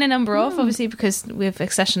have cool. seen a number of, obviously, because we've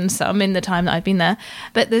accessioned some in the time that I've been there.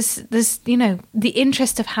 But there's the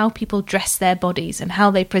interest of how people dress their bodies and how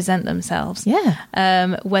they present themselves.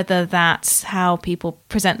 Yeah. Whether that's how people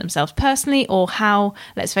present themselves personally or how,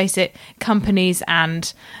 let's face it, companies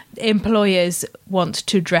and employers want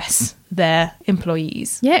to dress their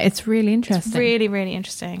employees. Yeah, it's really interesting. It's really, really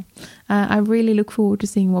interesting. I really look forward to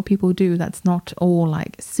seeing what people do. That's not all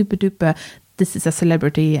like super duper. This is a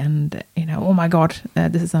celebrity and, oh my God,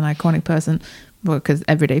 this is an iconic person. Because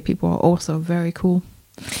everyday people are also very cool.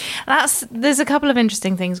 There's a couple of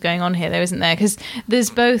interesting things going on here, though, isn't there? Because there's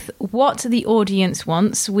both what the audience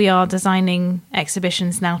wants. We are designing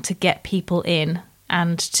exhibitions now to get people in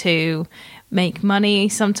and to make money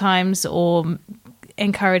sometimes, or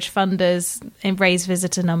encourage funders, and raise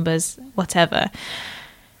visitor numbers, whatever.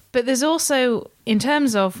 But there's also, in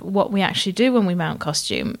terms of what we actually do when we mount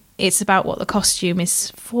costume, it's about what the costume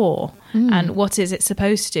is for and what is it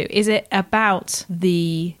supposed to do. Is it about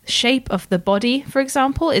the shape of the body, for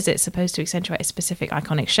example? Is it supposed to accentuate a specific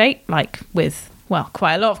iconic shape, like with, well,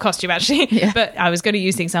 quite a lot of costume actually, but I was going to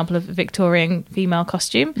use the example of Victorian female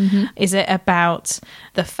costume. Is it about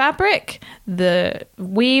the fabric, the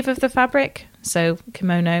weave of the fabric, so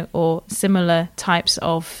kimono or similar types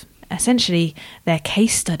of, essentially they're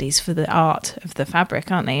case studies for the art of the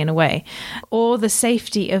fabric, aren't they, in a way? Or the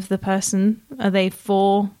safety of the person. Are they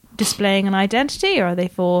for displaying an identity, or are they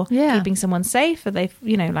for keeping someone safe? Are they,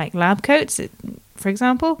 like lab coats, for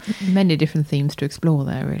example? Many different themes to explore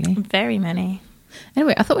there, really. Very many.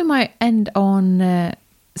 Anyway, I thought we might end on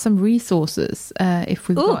some resources, if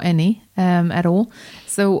we've got any at all.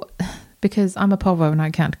 So, because I'm a POVO and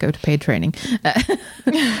I can't go to paid training,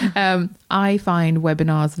 I find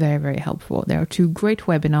webinars very, very helpful. There are 2 great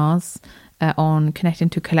webinars on Connecting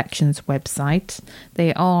to Collections website.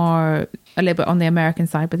 They are a little bit on the American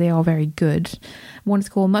side, but they are very good. One is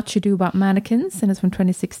called Much Ado About Mannequins, and it's from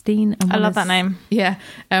 2016. And I love that name. Yeah.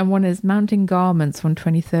 And one is Mounting Garments from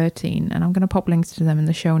 2013. And I'm going to pop links to them in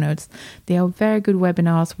the show notes. They are very good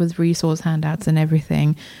webinars with resource handouts and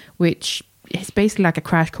everything, which it's basically like a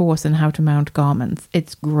crash course in how to mount garments.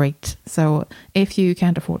 It's great. So if you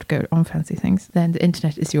can't afford to go on fancy things, then the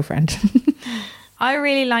internet is your friend. I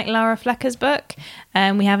really like Laura Flecker's book.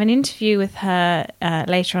 We have an interview with her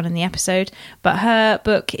later on in the episode, but her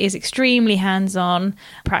book is extremely hands-on,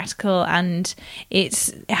 practical, and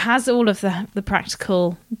it has all of the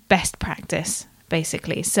practical best practice,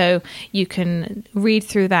 basically. So you can read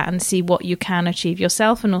through that and see what you can achieve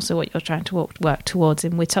yourself, and also what you're trying to work towards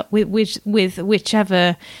in with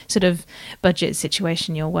whichever sort of budget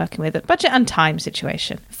situation you're working with, budget and time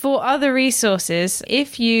situation. For other resources,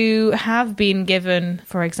 if you have been given,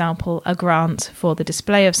 for example, a grant for the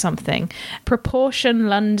display of something, Proportion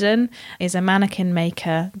London is a mannequin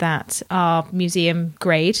maker that are museum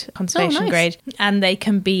grade, conservation grade, and they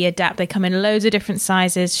can be they come in loads of different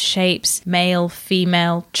sizes, shapes, male,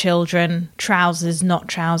 female, children, trousers, not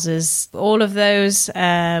trousers, all of those,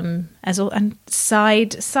 and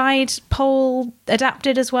side pole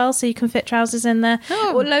adapted as well, so you can fit trousers in there.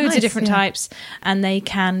 Loads of different types, and they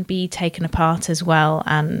can be taken apart as well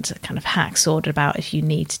and kind of hacksawed about if you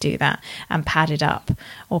need to do that, and padded up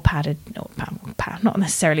or not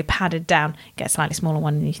necessarily padded down, get a slightly smaller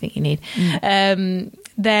one than you think you need.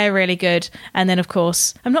 they're really good. And then, of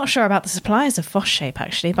course, I'm not sure about the suppliers of Foss Shape,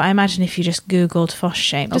 actually, but I imagine if you just Googled Foss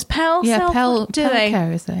Shape, does Pell sell? Pell, do they?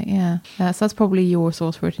 Pelco, is it? Yeah. So that's probably your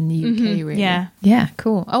source for it in the UK, really. Yeah. Yeah,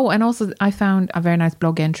 cool. Oh, and also I found a very nice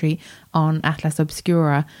blog entry on Atlas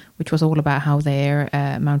Obscura, which was all about how they're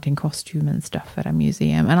mounting costume and stuff at a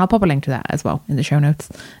museum. And I'll pop a link to that as well in the show notes.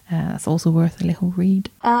 That's also worth a little read.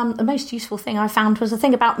 The most useful thing I found was a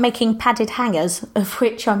thing about making padded hangers, of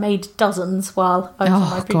which I made dozens while I was on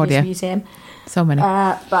my previous museum. So many.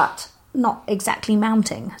 But not exactly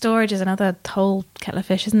mounting. Storage is another whole kettle of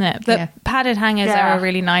fish, isn't it? But padded hangers are a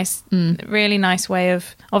really nice way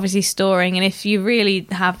of obviously storing. And if you really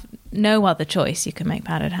have no other choice, you can make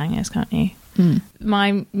padded hangers, can't you?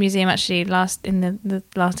 My museum actually in the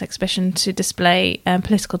last exhibition to display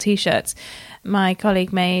political T-shirts, my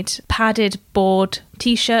colleague made padded board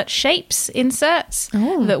T-shirt shapes inserts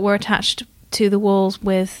that were attached to the walls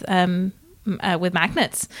with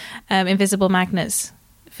magnets, invisible magnets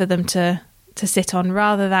for them to sit on,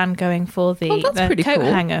 rather than going for the coat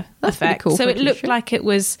hanger effect. Cool, so it looked like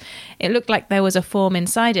there was a form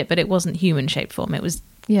inside it, but it wasn't human shaped form. It was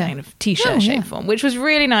kind of T-shirt shaped form, which was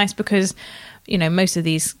really nice because, you know, most of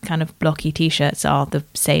these kind of blocky T-shirts are the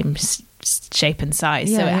same shape and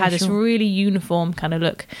size. So it had this really uniform kind of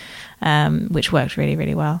look, which worked really,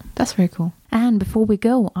 really well. That's very cool. And before we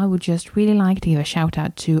go, I would just really like to give a shout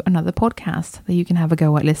out to another podcast that you can have a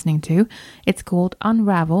go at listening to. It's called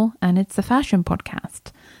Unravel, and it's a fashion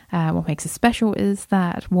podcast. What makes it special is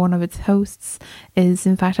that one of its hosts is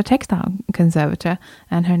in fact a textile conservator,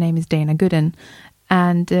 and her name is Dana Gooden.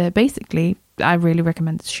 And basically, I really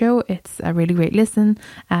recommend this show. It's a really great listen,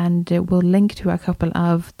 and we'll link to a couple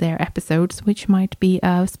of their episodes, which might be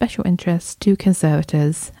of special interest to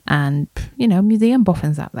conservators and, you know, museum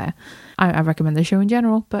boffins out there. I recommend the show in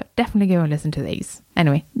general, but definitely go and listen to these.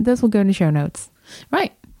 Anyway, those will go in the show notes.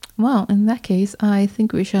 Right. Well, in that case, I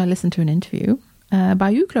think we shall listen to an interview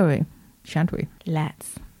by you, Chloe, shan't we?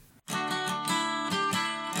 Let's.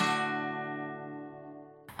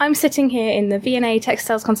 I'm sitting here in the V&A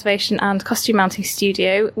Textiles Conservation and Costume Mounting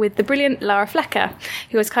Studio with the brilliant Lara Flecker,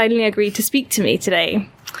 who has kindly agreed to speak to me today.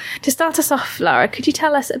 To start us off, Lara, could you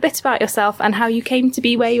tell us a bit about yourself and how you came to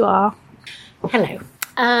be where you are? Hello.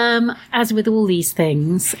 As with all these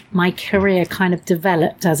things, my career kind of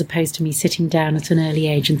developed as opposed to me sitting down at an early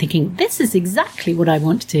age and thinking, this is exactly what I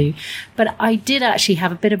want to do. But I did actually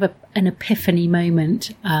have a bit of an epiphany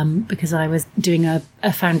moment because I was doing a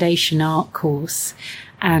foundation art course,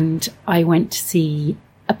 and I went to see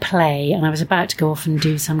a play, and I was about to go off and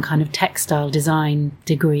do some kind of textile design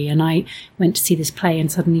degree. And I went to see this play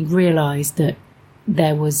and suddenly realised that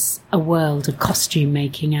there was a world of costume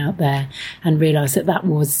making out there, and realised that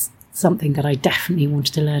was something that I definitely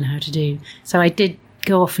wanted to learn how to do. So I did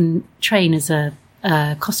go off and train as a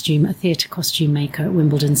theatre costume maker at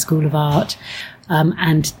Wimbledon School of Art,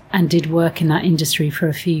 and did work in that industry for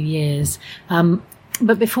a few years.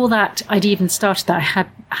 But before that, I'd even started that,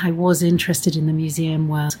 I was interested in the museum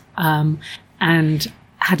world, and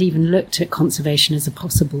had even looked at conservation as a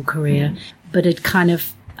possible career, but had kind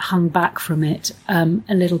of hung back from it a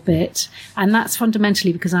little bit. And that's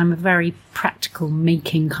fundamentally because I'm a very practical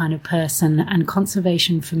making kind of person, and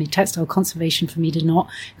conservation for me, textile conservation for me, did not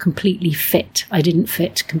completely fit. I didn't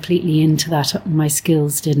fit completely into that. My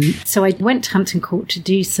skills didn't. So I went to Hampton Court to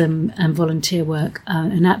do some volunteer work,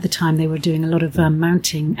 and at the time they were doing a lot of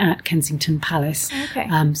mounting at Kensington Palace. Okay.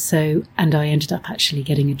 And I ended up actually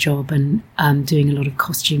getting a job and doing a lot of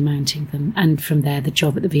costume mounting them. And from there, the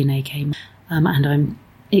job at the V&A came. And I'm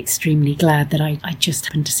extremely glad that I just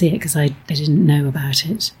happened to see it, because I didn't know about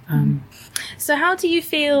it. So how do you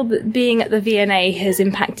feel that being at the V&A has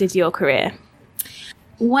impacted your career?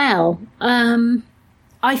 Well,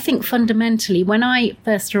 I think fundamentally, when I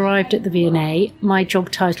first arrived at the V&A, my job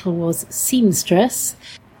title was seamstress,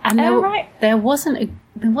 and there wasn't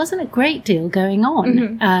a great deal going on.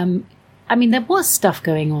 Mm-hmm. I mean, there was stuff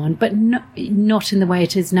going on, but not in the way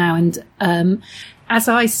it is now. And as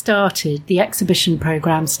I started, the exhibition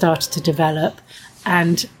programme started to develop,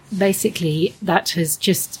 and basically that has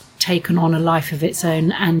just taken on a life of its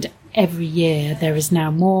own. And every year there is now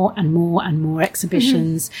more and more and more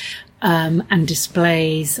exhibitions, and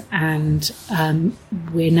displays. And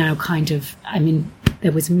we're now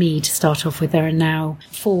there was me to start off with. There are now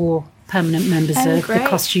 4 permanent members of the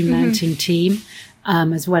costume mounting team,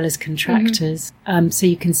 as well as contractors. So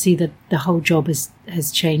you can see that the whole job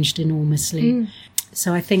has changed enormously.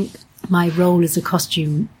 So I think my role as a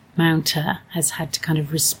costume mounter has had to kind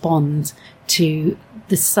of respond to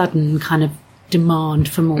the sudden kind of demand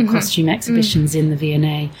for more costume exhibitions in the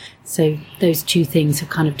V&A. So those two things have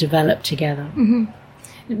kind of developed together.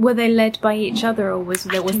 Were they led by each other, or was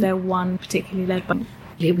there one particularly led by?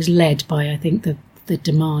 It was led by, I think, the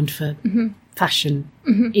demand for fashion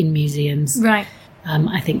in museums. Right.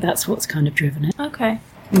 I think that's what's kind of driven it. Okay.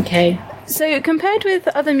 So compared with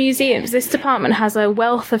other museums, this department has a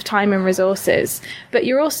wealth of time and resources, but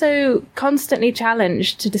you're also constantly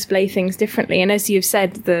challenged to display things differently. And as you've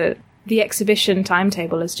said, the exhibition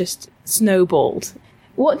timetable has just snowballed.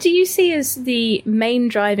 What do you see as the main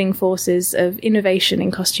driving forces of innovation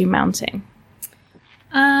in costume mounting?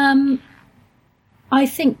 I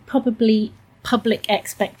think probably public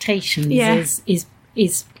expectations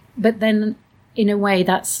is, but then in a way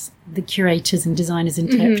that's the curators and designers'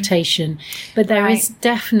 interpretation. But there is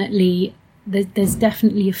definitely there's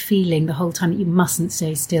definitely a feeling the whole time that you mustn't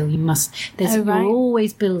stay still. You're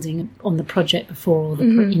always building on the project before,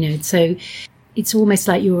 or so it's almost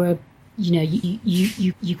like you're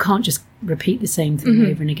you can't just repeat the same thing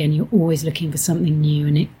over and again. You're always looking for something new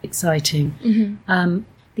and exciting.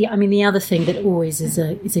 The other thing that always is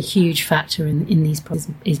a huge factor in these projects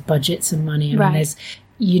is budgets and money. I mean, there's,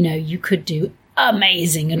 you could do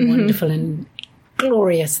amazing and wonderful and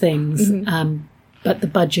glorious things, but the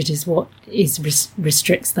budget is what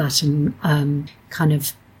restricts that and kind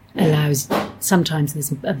of allows. Sometimes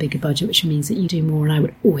there's a bigger budget, which means that you do more. And I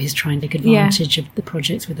would always try and take advantage of the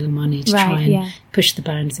projects with the money to try and push the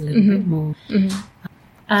bounds a little bit more.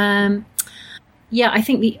 I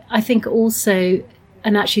think also.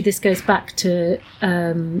 And actually, this goes back to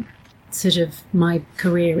sort of my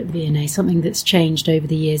career at the V&A. Something that's changed over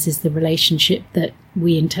the years is the relationship that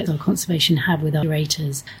we in textile conservation have with our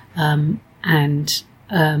curators, and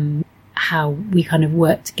how we kind of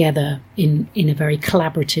work together in a very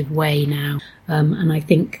collaborative way now. And I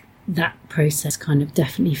think that process kind of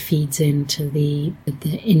definitely feeds into the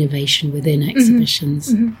innovation within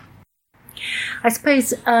exhibitions. I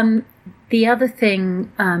suppose the other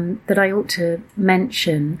thing that I ought to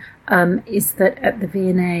mention is that at the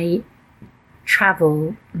V&A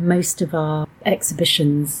travel most of our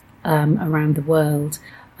exhibitions around the world,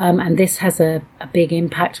 and this has a big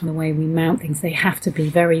impact on the way we mount things. They have to be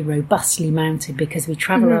very robustly mounted because we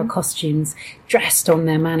travel our costumes dressed on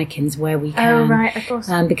their mannequins where we can. Oh, right, of course.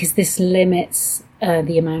 Because this limits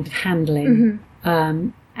the amount of handling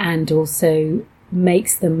and also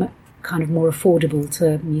makes them kind of more affordable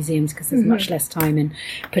to museums because there's much less time in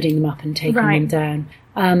putting them up and taking them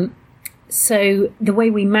down. So the way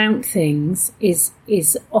we mount things is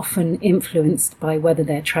often influenced by whether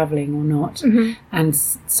they're travelling or not. And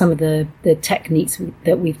some of the techniques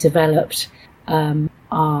that we've developed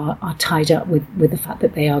are tied up with the fact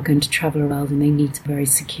that they are going to travel around and they need to be very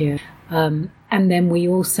secure. And then we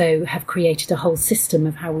also have created a whole system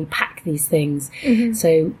of how we pack these things.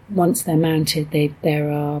 So once they're mounted, there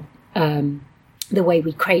are the way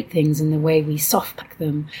we crate things and the way we soft pack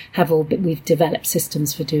them we've developed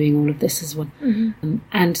systems for doing all of this as well.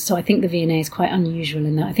 And so I think the V&A is quite unusual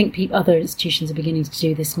in that. I think other institutions are beginning to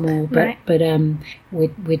do this more, but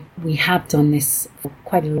we have done this for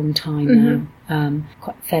quite a long time now,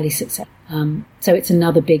 quite fairly successful. So it's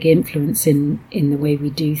another big influence in the way we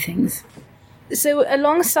do things. So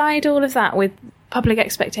alongside all of that, with public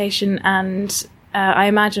expectation and I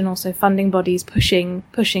imagine also funding bodies pushing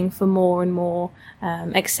for more and more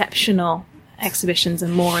exceptional exhibitions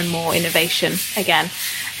and more innovation again.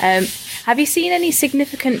 Have you seen any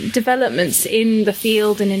significant developments in the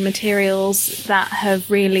field and in materials that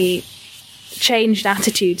have really changed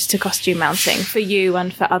attitudes to costume mounting for you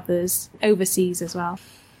and for others overseas as well?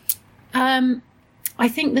 I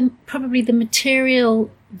think probably the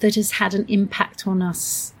material that has had an impact on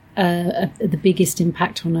us, the biggest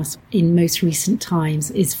impact on us in most recent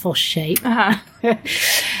times is Phosphape.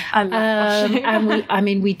 I love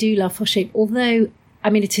Phosphape. We do love Phosphape, although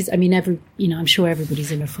it is. I'm sure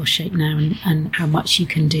everybody's in a Phosphape now, and how much you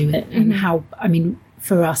can do it, and how.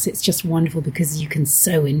 For us, it's just wonderful because you can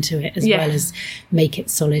sew into it as well as make it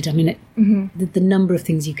solid. The number of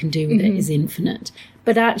things you can do with it is infinite.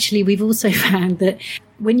 But actually, we've also found that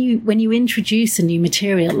when you introduce a new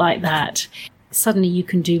material like that, suddenly you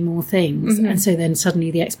can do more things. And so then suddenly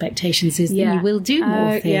the expectations is that you will do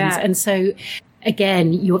more things. And so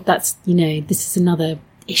again, this is another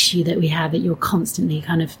issue that we have, that you're constantly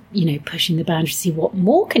kind of, pushing the boundaries to see what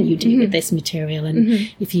more can you do with this material. And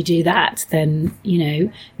if you do that, then,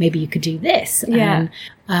 maybe you could do this. And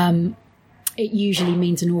it usually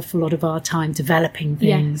means an awful lot of our time developing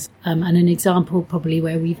things. And an example probably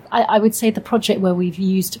where I would say the project where we've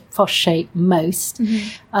used Phosphape most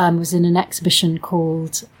was in an exhibition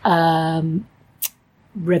called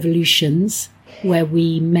Revolutions, where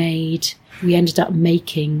we ended up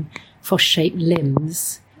making Phosphape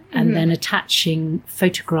limbs and then attaching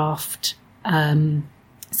photographed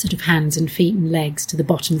sort of hands and feet and legs to the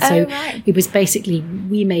bottom. So it was basically,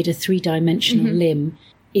 we made a 3-dimensional limb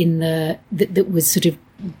that was sort of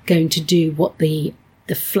going to do what the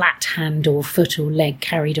flat hand or foot or leg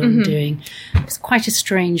carried on doing. It was quite a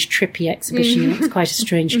strange, trippy exhibition. It was quite a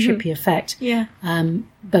strange, trippy effect. Yeah.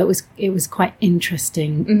 But it was quite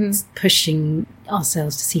interesting, pushing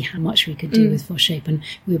ourselves to see how much we could do with Foshape. And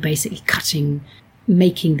we were basically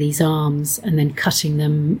making these arms and then cutting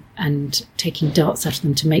them and taking darts out of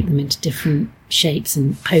them to make them into different shapes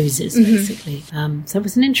and poses, basically. So it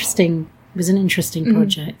was an interesting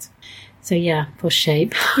project. So yeah,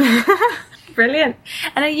 Foshape. Brilliant.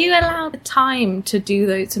 And are you allowed the time to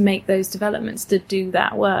make those developments, to do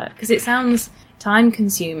that work? Because it sounds time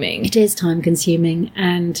consuming. It is time consuming,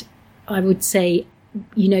 and I would say,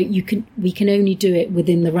 we can only do it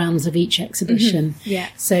within the realms of each exhibition. Yeah.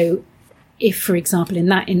 So if, for example, in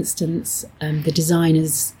that instance, the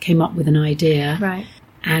designers came up with an idea, right,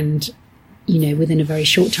 and within a very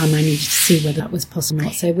short time, I needed to see whether that was possible or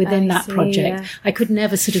not. So within that project, I could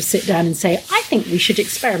never sort of sit down and say, I think we should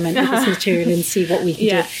experiment with this material and see what we can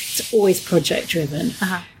do. It's always project driven.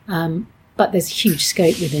 But there's huge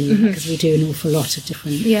scope within that, because we do an awful lot of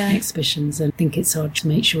different exhibitions, and I think it's hard to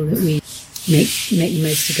make sure that we make the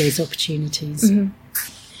most of those opportunities.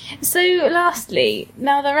 So lastly,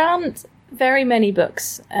 now there aren't very many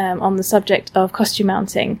books on the subject of costume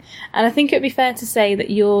mounting, and I think it would be fair to say that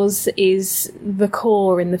yours is the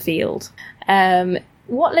core in the field.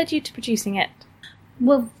 What led you to producing it?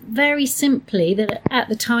 Well, very simply, that at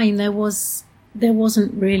the time there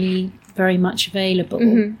wasn't really very much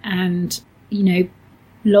available, and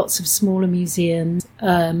lots of smaller museums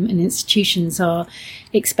and institutions are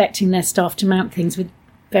expecting their staff to mount things with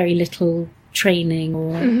very little training,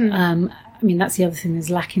 or that's the other thing, there's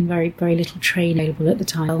lacking very, very little training available at the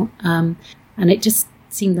time. And it just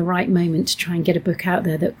seemed the right moment to try and get a book out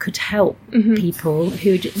there that could help people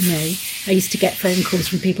who, I used to get phone calls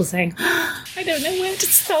from people saying, I don't know where to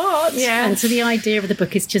start. Yeah. And so the idea of the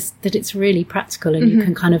book is just that it's really practical, and you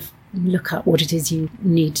can kind of look up what it is you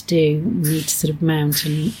need to sort of mount,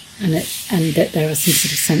 and that there are some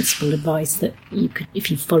sort of sensible advice that you could, if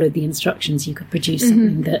you followed the instructions, you could produce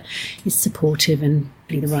something that is supportive and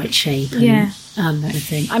be the right shape, and that kind of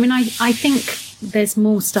thing. I mean, I think there's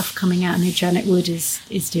more stuff coming out. I know Janet Wood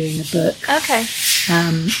is doing a book. Okay.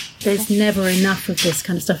 There's never enough of this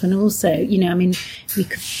kind of stuff, and also,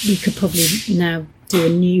 we could probably now do a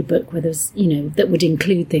new book where there's, that would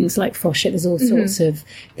include things like Foshape. There's all sorts of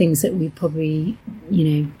things that we probably,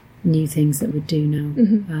 new things that we'd do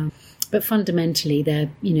now. But fundamentally, they're,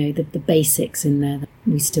 the basics in there that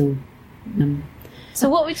we still. So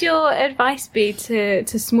what would your advice be to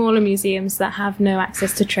smaller museums that have no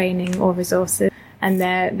access to training or resources, and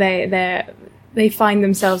they find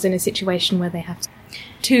themselves in a situation where they have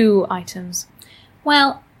 2 items?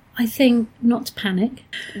 Well, I think not to panic.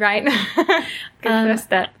 Right. Good first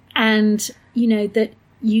step. And, that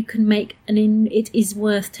you can make it is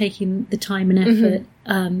worth taking the time and effort.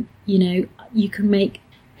 You can make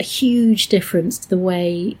a huge difference to the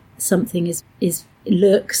way something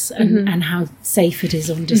looks and how safe it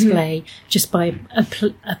is on display just by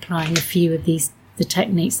applying a few of the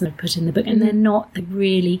techniques that I put in the book. And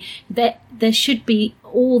there should be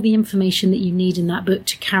all the information that you need in that book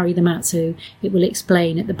to carry them out. So it will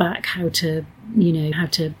explain at the back how to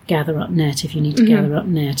gather up net if you need to gather up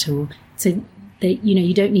net, or so that,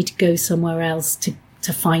 you don't need to go somewhere else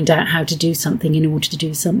to find out how to do something in order to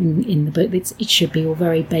do something in the book. It should be all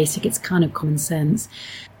very basic. It's kind of common sense.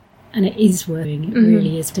 And it is working. It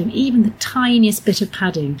really is doing. Even the tiniest bit of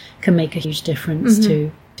padding can make a huge difference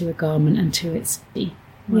to a garment and to its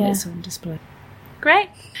when it's on display. Great.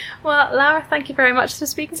 Well, Laura, thank you very much for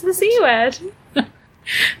speaking to the C Word.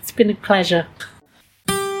 It's been a pleasure.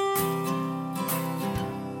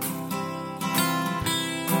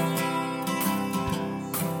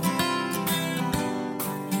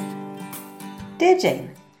 Dear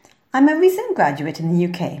Jane, I'm a recent graduate in the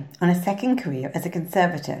UK on a second career as a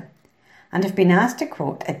conservator, and have been asked to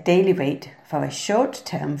quote a daily rate for a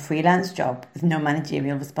short-term freelance job with no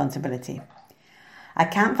managerial responsibility. I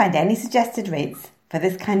can't find any suggested rates for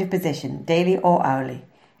this kind of position, daily or hourly.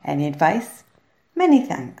 Any advice? Many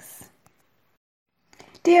thanks.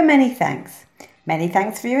 Dear Many Thanks, many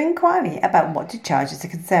thanks for your inquiry about what to charge as a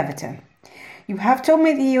conservator. You have told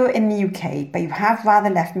me that you're in the UK, but you have rather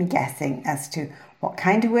left me guessing as to what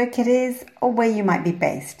kind of work it is or where you might be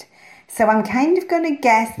based. So I'm kind of going to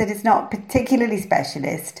guess that it's not particularly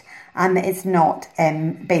specialist, and that it's not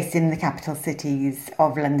based in the capital cities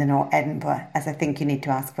of London or Edinburgh, as I think you need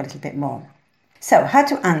to ask for a little bit more. So, how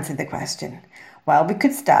to answer the question? Well, we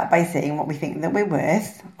could start by saying what we think that we're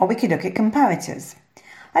worth, or we could look at comparators.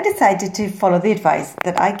 I decided to follow the advice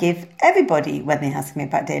that I give everybody when they ask me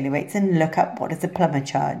about daily rates and look up what does a plumber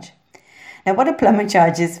charge. Now, what a plumber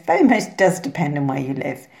charges very much does depend on where you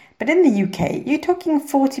live. But in the UK, you're talking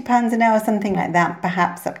 £40 an hour, something like that,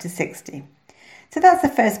 perhaps up to 60. So that's the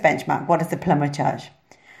first benchmark. What does a plumber charge?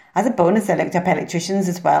 As a bonus, I looked up electricians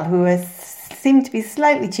as well, who seem to be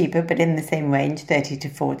slightly cheaper, but in the same range, 30 to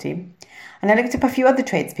 40. And I looked up a few other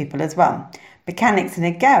tradespeople as well. Mechanics in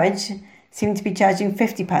a garage seem to be charging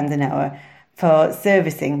 £50 an hour for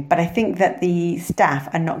servicing, but I think that the staff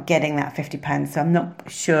are not getting that £50, so I'm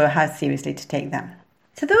not sure how seriously to take that.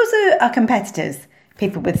 So those are our competitors,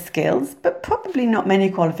 people with skills, but probably not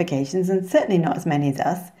many qualifications, and certainly not as many as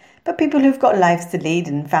us, but people who've got lives to lead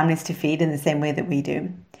and families to feed in the same way that we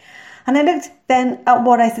do. And I looked then at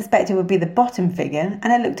what I suspected would be the bottom figure,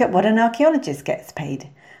 and I looked at what an archaeologist gets paid.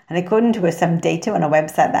 And according to some data on a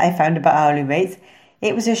website that I found about hourly rates,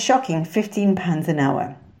 it was a shocking £15 an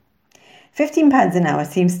hour. £15 an hour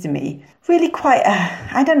seems to me really quite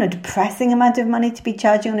a, depressing amount of money to be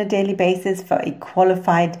charging on a daily basis for a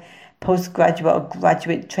qualified postgraduate or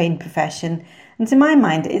graduate trained profession. And to my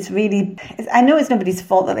mind, I know it's nobody's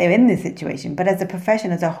fault that they're in this situation, but as a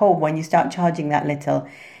profession as a whole, when you start charging that little,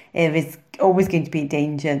 there is always going to be a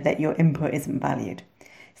danger that your input isn't valued.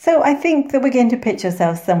 So I think that we're going to pitch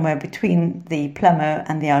ourselves somewhere between the plumber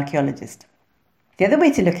and the archaeologist. The other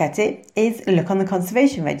way to look at it is look on the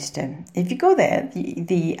conservation register. If you go there,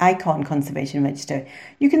 the Icon Conservation Register,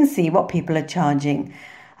 you can see what people are charging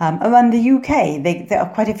around the UK. There are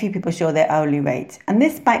quite a few people show their hourly rate. And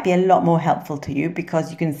this might be a lot more helpful to you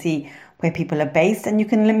because you can see where people are based and you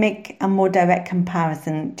can make a more direct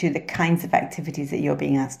comparison to the kinds of activities that you're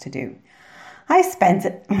being asked to do. I've spent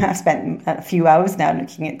a few hours now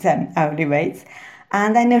looking at hourly rates,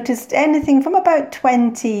 and I noticed anything from about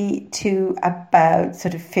 20 to about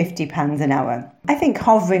sort of £50 an hour. I think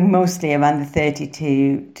hovering mostly around the 30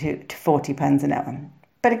 to £40 an hour.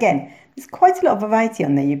 But again, there's quite a lot of variety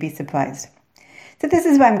on there, you'd be surprised. So this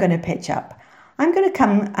is where I'm going to pitch up. I'm going to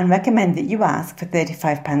come and recommend that you ask for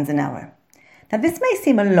 £35 an hour. Now this may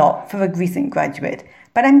seem a lot for a recent graduate,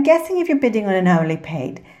 but I'm guessing if you're bidding on an hourly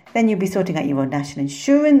paid, then you'll be sorting out your own national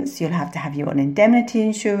insurance, you'll have to have your own indemnity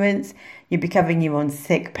insurance, you'll be covering your own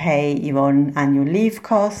sick pay, your own annual leave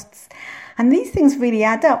costs. And these things really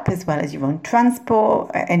add up, as well as your own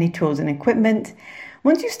transport, any tools and equipment.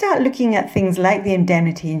 Once you start looking at things like the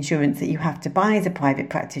indemnity insurance that you have to buy as a private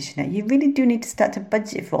practitioner, you really do need to start to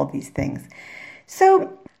budget for all these things.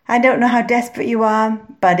 So I don't know how desperate you are,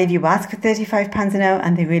 but if you ask for £35 an hour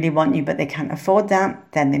and they really want you but they can't afford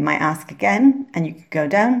that, then they might ask again and you could go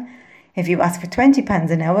down. If you ask for £20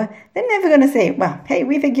 an hour, they're never going to say, well, hey,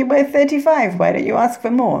 we think you're worth 35, why don't you ask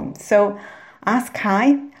for more? So ask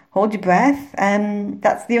high, hold your breath, and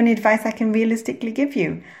that's the only advice I can realistically give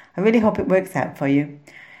you. I really hope it works out for you.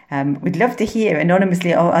 We'd love to hear,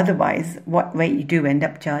 anonymously or otherwise, what rate you do end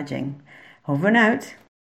up charging. Over and out.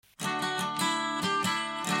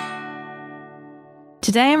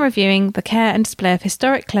 Today I'm reviewing The Care and Display of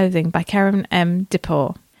Historic Clothing by Karen M.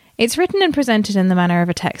 Depore. It's written and presented in the manner of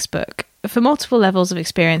a textbook for multiple levels of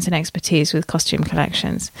experience and expertise with costume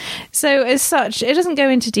collections. So as such, it doesn't go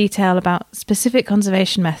into detail about specific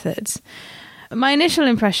conservation methods. My initial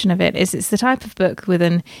impression of it is it's the type of book with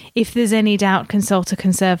an if there's any doubt consult a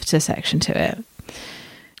conservator section to it.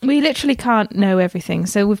 We literally can't know everything,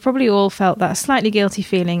 so we've probably all felt that slightly guilty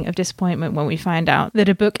feeling of disappointment when we find out that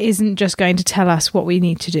a book isn't just going to tell us what we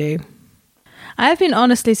need to do. I have been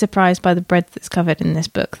honestly surprised by the breadth that's covered in this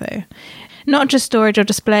book, though. Not just storage or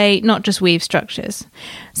display, not just weave structures.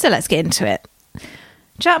 So let's get into it.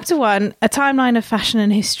 Chapter 1, A Timeline of Fashion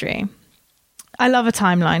and History. I love a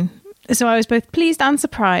timeline, so I was both pleased and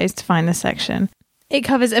surprised to find this section. It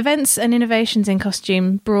covers events and innovations in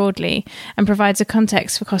costume broadly and provides a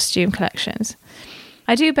context for costume collections.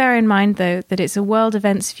 I do bear in mind, though, that it's a world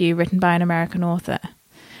events view written by an American author.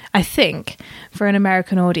 I think, for an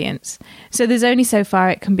American audience. So there's only so far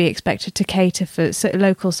it can be expected to cater for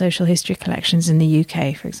local social history collections in the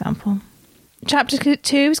UK, for example. Chapter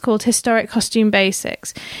 2 is called Historic Costume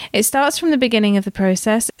Basics. It starts from the beginning of the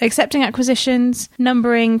process, accepting acquisitions,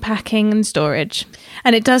 numbering, packing and storage.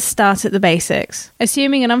 And it does start at the basics,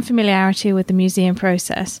 assuming an unfamiliarity with the museum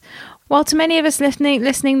process. While to many of us listening,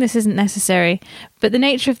 this isn't necessary, but the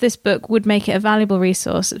nature of this book would make it a valuable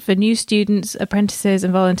resource for new students, apprentices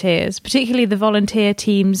and volunteers, particularly the volunteer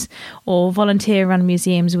teams or volunteer-run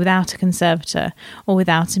museums without a conservator or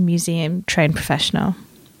without a museum-trained professional.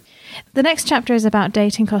 The next chapter is about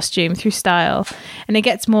dating costume through style, and it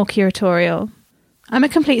gets more curatorial. I'm a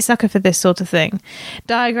complete sucker for this sort of thing.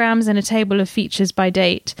 Diagrams and a table of features by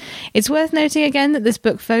date. It's worth noting again that this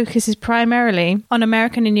book focuses primarily on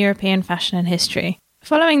American and European fashion and history.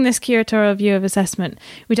 Following this curatorial view of assessment,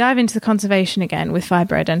 we dive into the conservation again with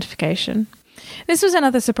fibre identification. This was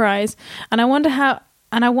another surprise, and I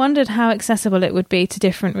wondered how accessible it would be to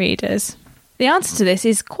different readers. The answer to this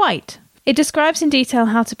is quite. It describes in detail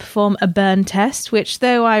how to perform a burn test, which,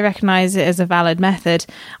 though I recognise it as a valid method,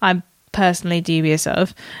 I'm personally dubious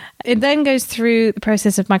of. It then goes through the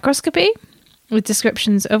process of microscopy, with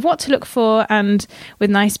descriptions of what to look for and with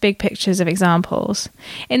nice big pictures of examples.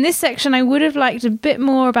 In this section, I would have liked a bit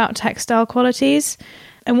more about textile qualities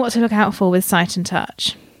and what to look out for with sight and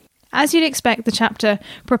touch. As you'd expect, the chapter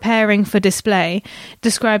Preparing for Display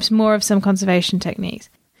describes more of some conservation techniques.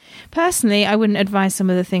 Personally, I wouldn't advise some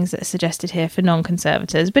of the things that are suggested here for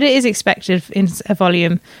non-conservators, but it is expected in a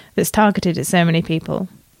volume that's targeted at so many people.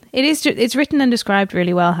 It's written and described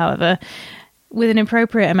really well, however, with an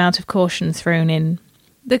appropriate amount of caution thrown in.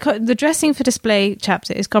 The Dressing for Display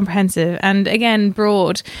chapter is comprehensive and, again,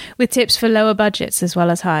 broad, with tips for lower budgets as well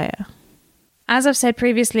as higher. As I've said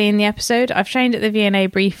previously in the episode, I've trained at the V&A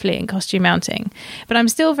briefly in costume mounting, but I'm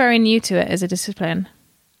still very new to it as a discipline.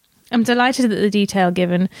 I'm delighted at the detail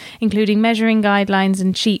given, including measuring guidelines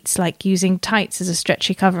and cheats like using tights as a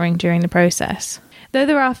stretchy covering during the process. Though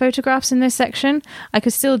there are photographs in this section, I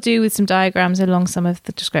could still do with some diagrams along some of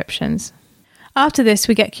the descriptions. After this,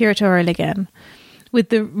 we get curatorial again, with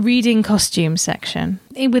the Reading Costumes section,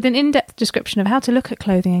 with an in-depth description of how to look at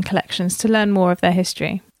clothing and collections to learn more of their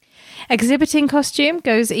history. Exhibiting Costume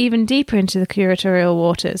goes even deeper into the curatorial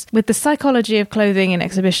waters, with the psychology of clothing in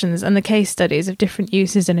exhibitions and the case studies of different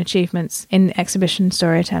uses and achievements in exhibition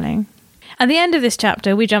storytelling. At the end of this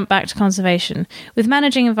chapter, we jump back to conservation, with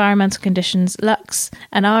managing environmental conditions, lux,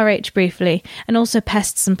 and RH briefly, and also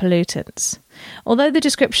pests and pollutants. Although the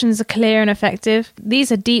descriptions are clear and effective,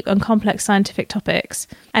 these are deep and complex scientific topics,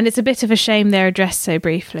 and it's a bit of a shame they're addressed so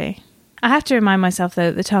briefly. I have to remind myself, though,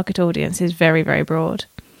 that the target audience is very, very broad.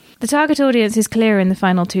 The target audience is clearer in the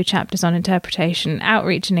final two chapters on interpretation,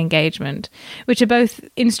 outreach and engagement, which are both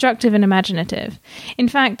instructive and imaginative. In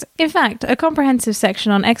fact, a comprehensive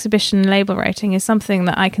section on exhibition and label writing is something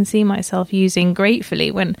that I can see myself using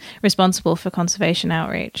gratefully when responsible for conservation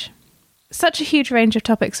outreach. Such a huge range of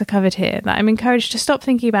topics are covered here that I'm encouraged to stop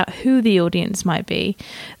thinking about who the audience might be,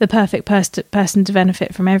 the perfect person to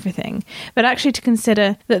benefit from everything, but actually to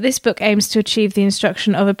consider that this book aims to achieve the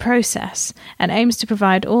instruction of a process and aims to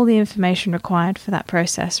provide all the information required for that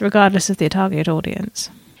process, regardless of the target audience.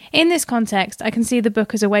 In this context, I can see the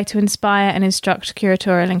book as a way to inspire and instruct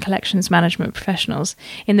curatorial and collections management professionals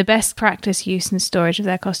in the best practice use and storage of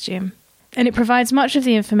their costume. And it provides much of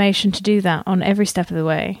the information to do that on every step of the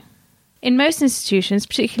way. In most institutions,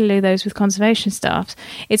 particularly those with conservation staffs,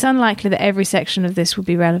 it's unlikely that every section of this would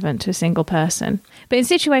be relevant to a single person. But in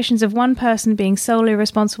situations of one person being solely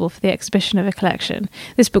responsible for the exhibition of a collection,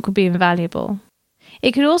 this book would be invaluable.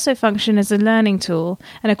 It could also function as a learning tool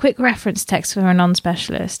and a quick reference text for a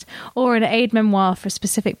non-specialist, or an aid memoir for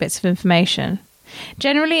specific bits of information.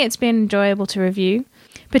 Generally, it's been enjoyable to review,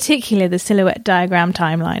 particularly the silhouette diagram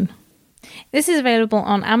timeline. This is available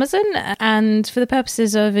on Amazon, and for the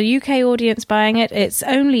purposes of a UK audience buying it, it's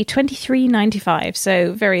only $23.95,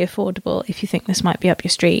 so very affordable if you think this might be up your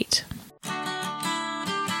street.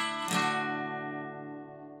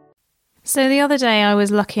 So the other day I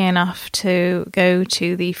was lucky enough to go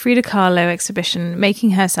to the Frida Kahlo exhibition,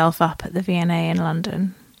 Making Herself Up at the V&A in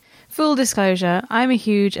London. Full disclosure, I'm a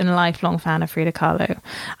huge and lifelong fan of Frida Kahlo.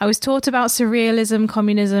 I was taught about surrealism,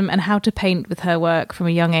 communism, and how to paint with her work from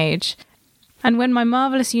a young age. And when my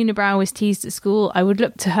marvellous unibrow was teased at school, I would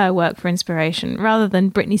look to her work for inspiration, rather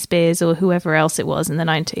than Britney Spears or whoever else it was in the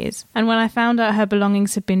 90s. And when I found out her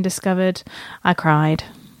belongings had been discovered, I cried.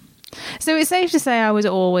 So it's safe to say I was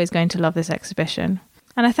always going to love this exhibition.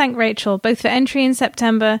 And I thank Rachel both for entry in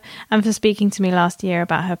September and for speaking to me last year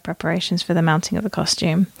about her preparations for the mounting of the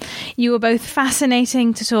costume. You were both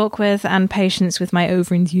fascinating to talk with and patient with my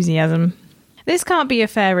over-enthusiasm. This can't be a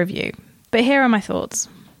fair review, but here are my thoughts.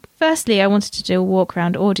 Firstly, I wanted to do a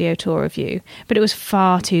walk-around audio tour review, but it was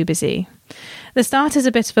far too busy. The start is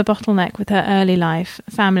a bit of a bottleneck with her early life,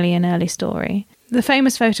 family and early story. The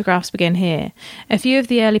famous photographs begin here, a few of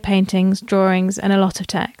the early paintings, drawings and a lot of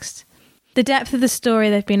text. The depth of the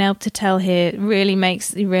story they've been able to tell here really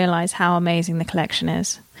makes you realise how amazing the collection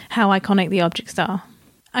is, how iconic the objects are.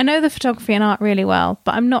 I know the photography and art really well,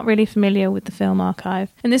 but I'm not really familiar with the film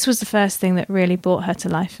archive, and this was the first thing that really brought her to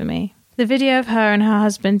life for me. The video of her and her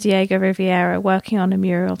husband Diego Rivera working on a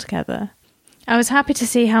mural together. I was happy to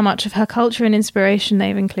see how much of her culture and inspiration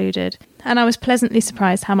they've included, and I was pleasantly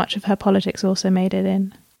surprised how much of her politics also made it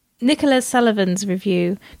in. Nicola Sullivan's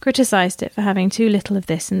review criticised it for having too little of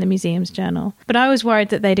this in the museum's journal, but I was worried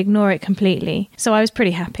that they'd ignore it completely, so I was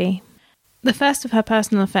pretty happy. The first of her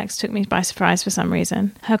personal effects took me by surprise for some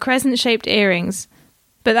reason. Her crescent-shaped earrings,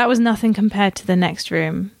 but that was nothing compared to the next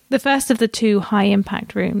room, the first of the 2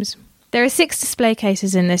 high-impact rooms. There are 6 display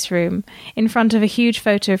cases in this room, in front of a huge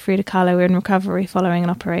photo of Frida Kahlo in recovery following an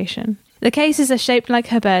operation. The cases are shaped like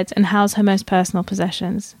her bed and house her most personal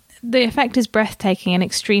possessions. The effect is breathtaking and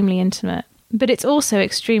extremely intimate, but it's also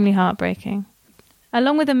extremely heartbreaking.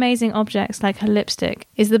 Along with amazing objects like her lipstick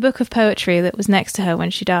is the book of poetry that was next to her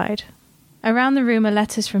when she died. Around the room are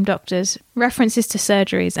letters from doctors, references to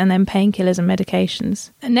surgeries and then painkillers and medications,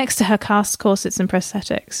 and next to her cast corsets and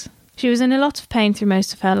prosthetics. She was in a lot of pain through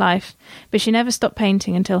most of her life, but she never stopped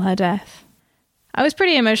painting until her death. I was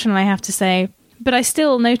pretty emotional, I have to say, but I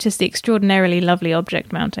still noticed the extraordinarily lovely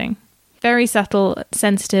object mounting. Very subtle,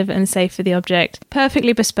 sensitive and safe for the object,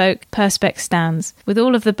 perfectly bespoke perspex stands, with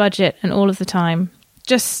all of the budget and all of the time.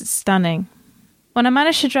 Just stunning. When I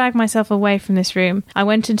managed to drag myself away from this room, I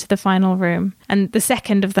went into the final room, and the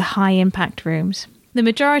second of the high-impact rooms. The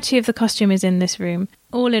majority of the costume is in this room,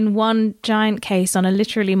 all in one giant case on a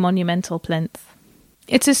literally monumental plinth.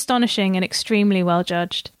 It's astonishing and extremely well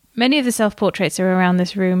judged. Many of the self-portraits are around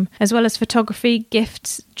this room, as well as photography,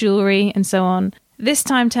 gifts, jewellery, and so on, this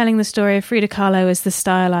time telling the story of Frida Kahlo as the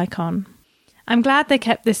style icon. I'm glad they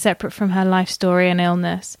kept this separate from her life story and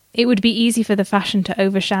illness. It would be easy for the fashion to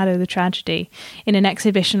overshadow the tragedy in an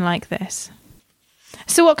exhibition like this.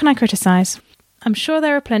 So what can I criticise? I'm sure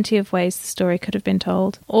there are plenty of ways the story could have been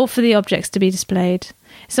told, or for the objects to be displayed,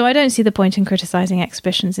 so I don't see the point in criticising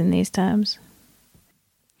exhibitions in these terms.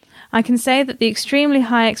 I can say that the extremely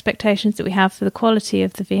high expectations that we have for the quality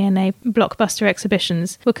of the V&A blockbuster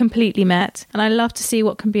exhibitions were completely met, and I love to see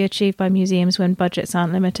what can be achieved by museums when budgets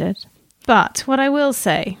aren't limited. But what I will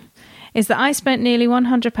say is that I spent nearly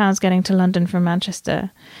 £100 getting to London from Manchester,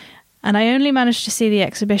 and I only managed to see the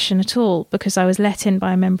exhibition at all because I was let in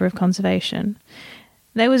by a member of conservation.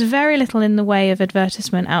 There was very little in the way of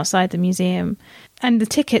advertisement outside the museum, and the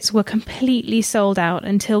tickets were completely sold out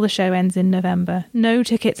until the show ends in November. No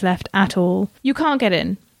tickets left at all. You can't get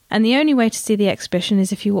in. And the only way to see the exhibition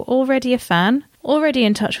is if you were already a fan, already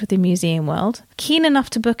in touch with the museum world, keen enough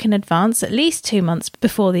to book in advance at least 2 months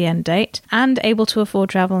before the end date, and able to afford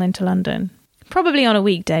travel into London. Probably on a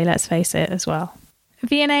weekday, let's face it, as well.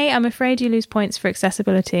 V&A, I'm afraid you lose points for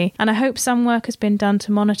accessibility, and I hope some work has been done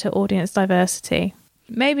to monitor audience diversity.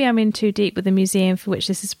 Maybe I'm in too deep with the museum for which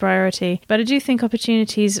this is a priority, but I do think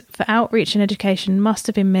opportunities for outreach and education must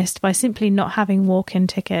have been missed by simply not having walk-in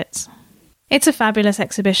tickets. It's a fabulous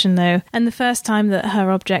exhibition though, and the first time that her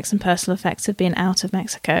objects and personal effects have been out of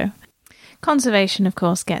Mexico. Conservation, of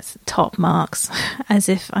course, gets top marks, as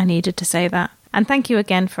if I needed to say that. And thank you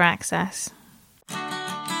again for access.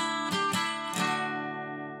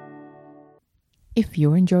 If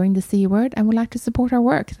you're enjoying the C Word and would like to support our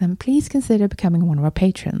work, then please consider becoming one of our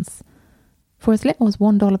patrons. For as little as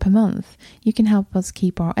 $1 per month, you can help us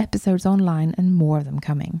keep our episodes online and more of them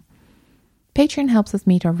coming. Patreon helps us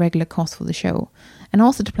meet our regular costs for the show, and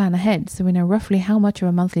also to plan ahead so we know roughly how much of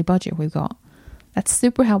a monthly budget we've got. That's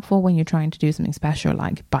super helpful when you're trying to do something special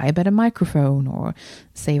like buy a better microphone or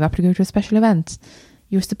save up to go to a special event.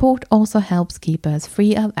 Your support also helps keep us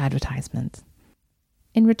free of advertisement.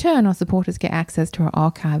 In return, our supporters get access to our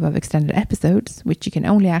archive of extended episodes, which you can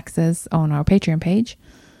only access on our Patreon page.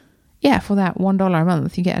 Yeah, for that $1 a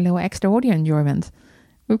month, you get a little extra audio enjoyment.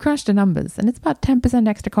 We've crunched the numbers, and it's about 10%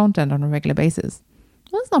 extra content on a regular basis.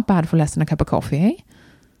 Well, that's not bad for less than a cup of coffee, eh?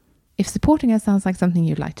 If supporting us sounds like something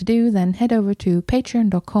you'd like to do, then head over to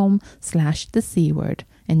patreon.com/thecword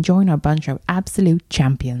and join our bunch of absolute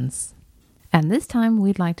champions. And this time,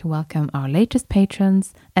 we'd like to welcome our latest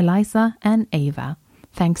patrons, Eliza and Ava.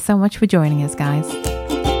 Thanks so much for joining us, guys.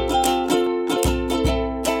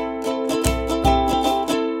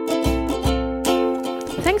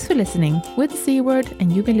 Thanks for listening. We're the C Word,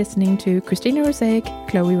 and you've been listening to Christina Rosaic,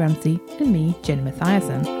 Chloe Ramsey, and me, Jenny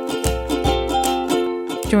Mathiasen.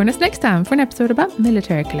 Join us next time for an episode about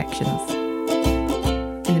military collections.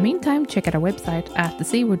 In the meantime, check out our website at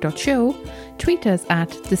thecword.show, tweet us at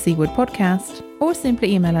thecwordpodcast, or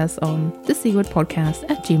simply email us on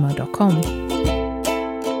thecwordpodcast@gmail.com.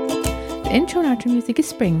 The intro and outro music is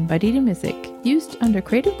Spring by Didi Music, used under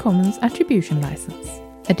Creative Commons Attribution License.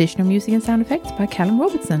 Additional music and sound effects by Callum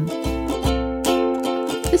Robertson.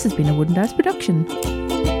 This has been a Wooden Dice production.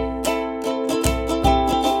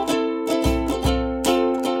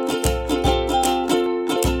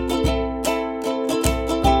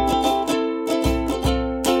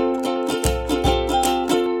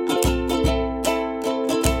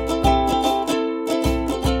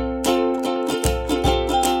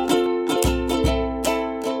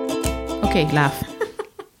 Okay, laugh.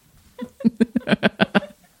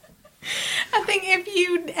 I think if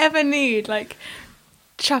you ever need like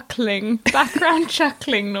background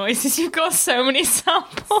chuckling noises, you've got so many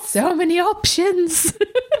samples. So many options.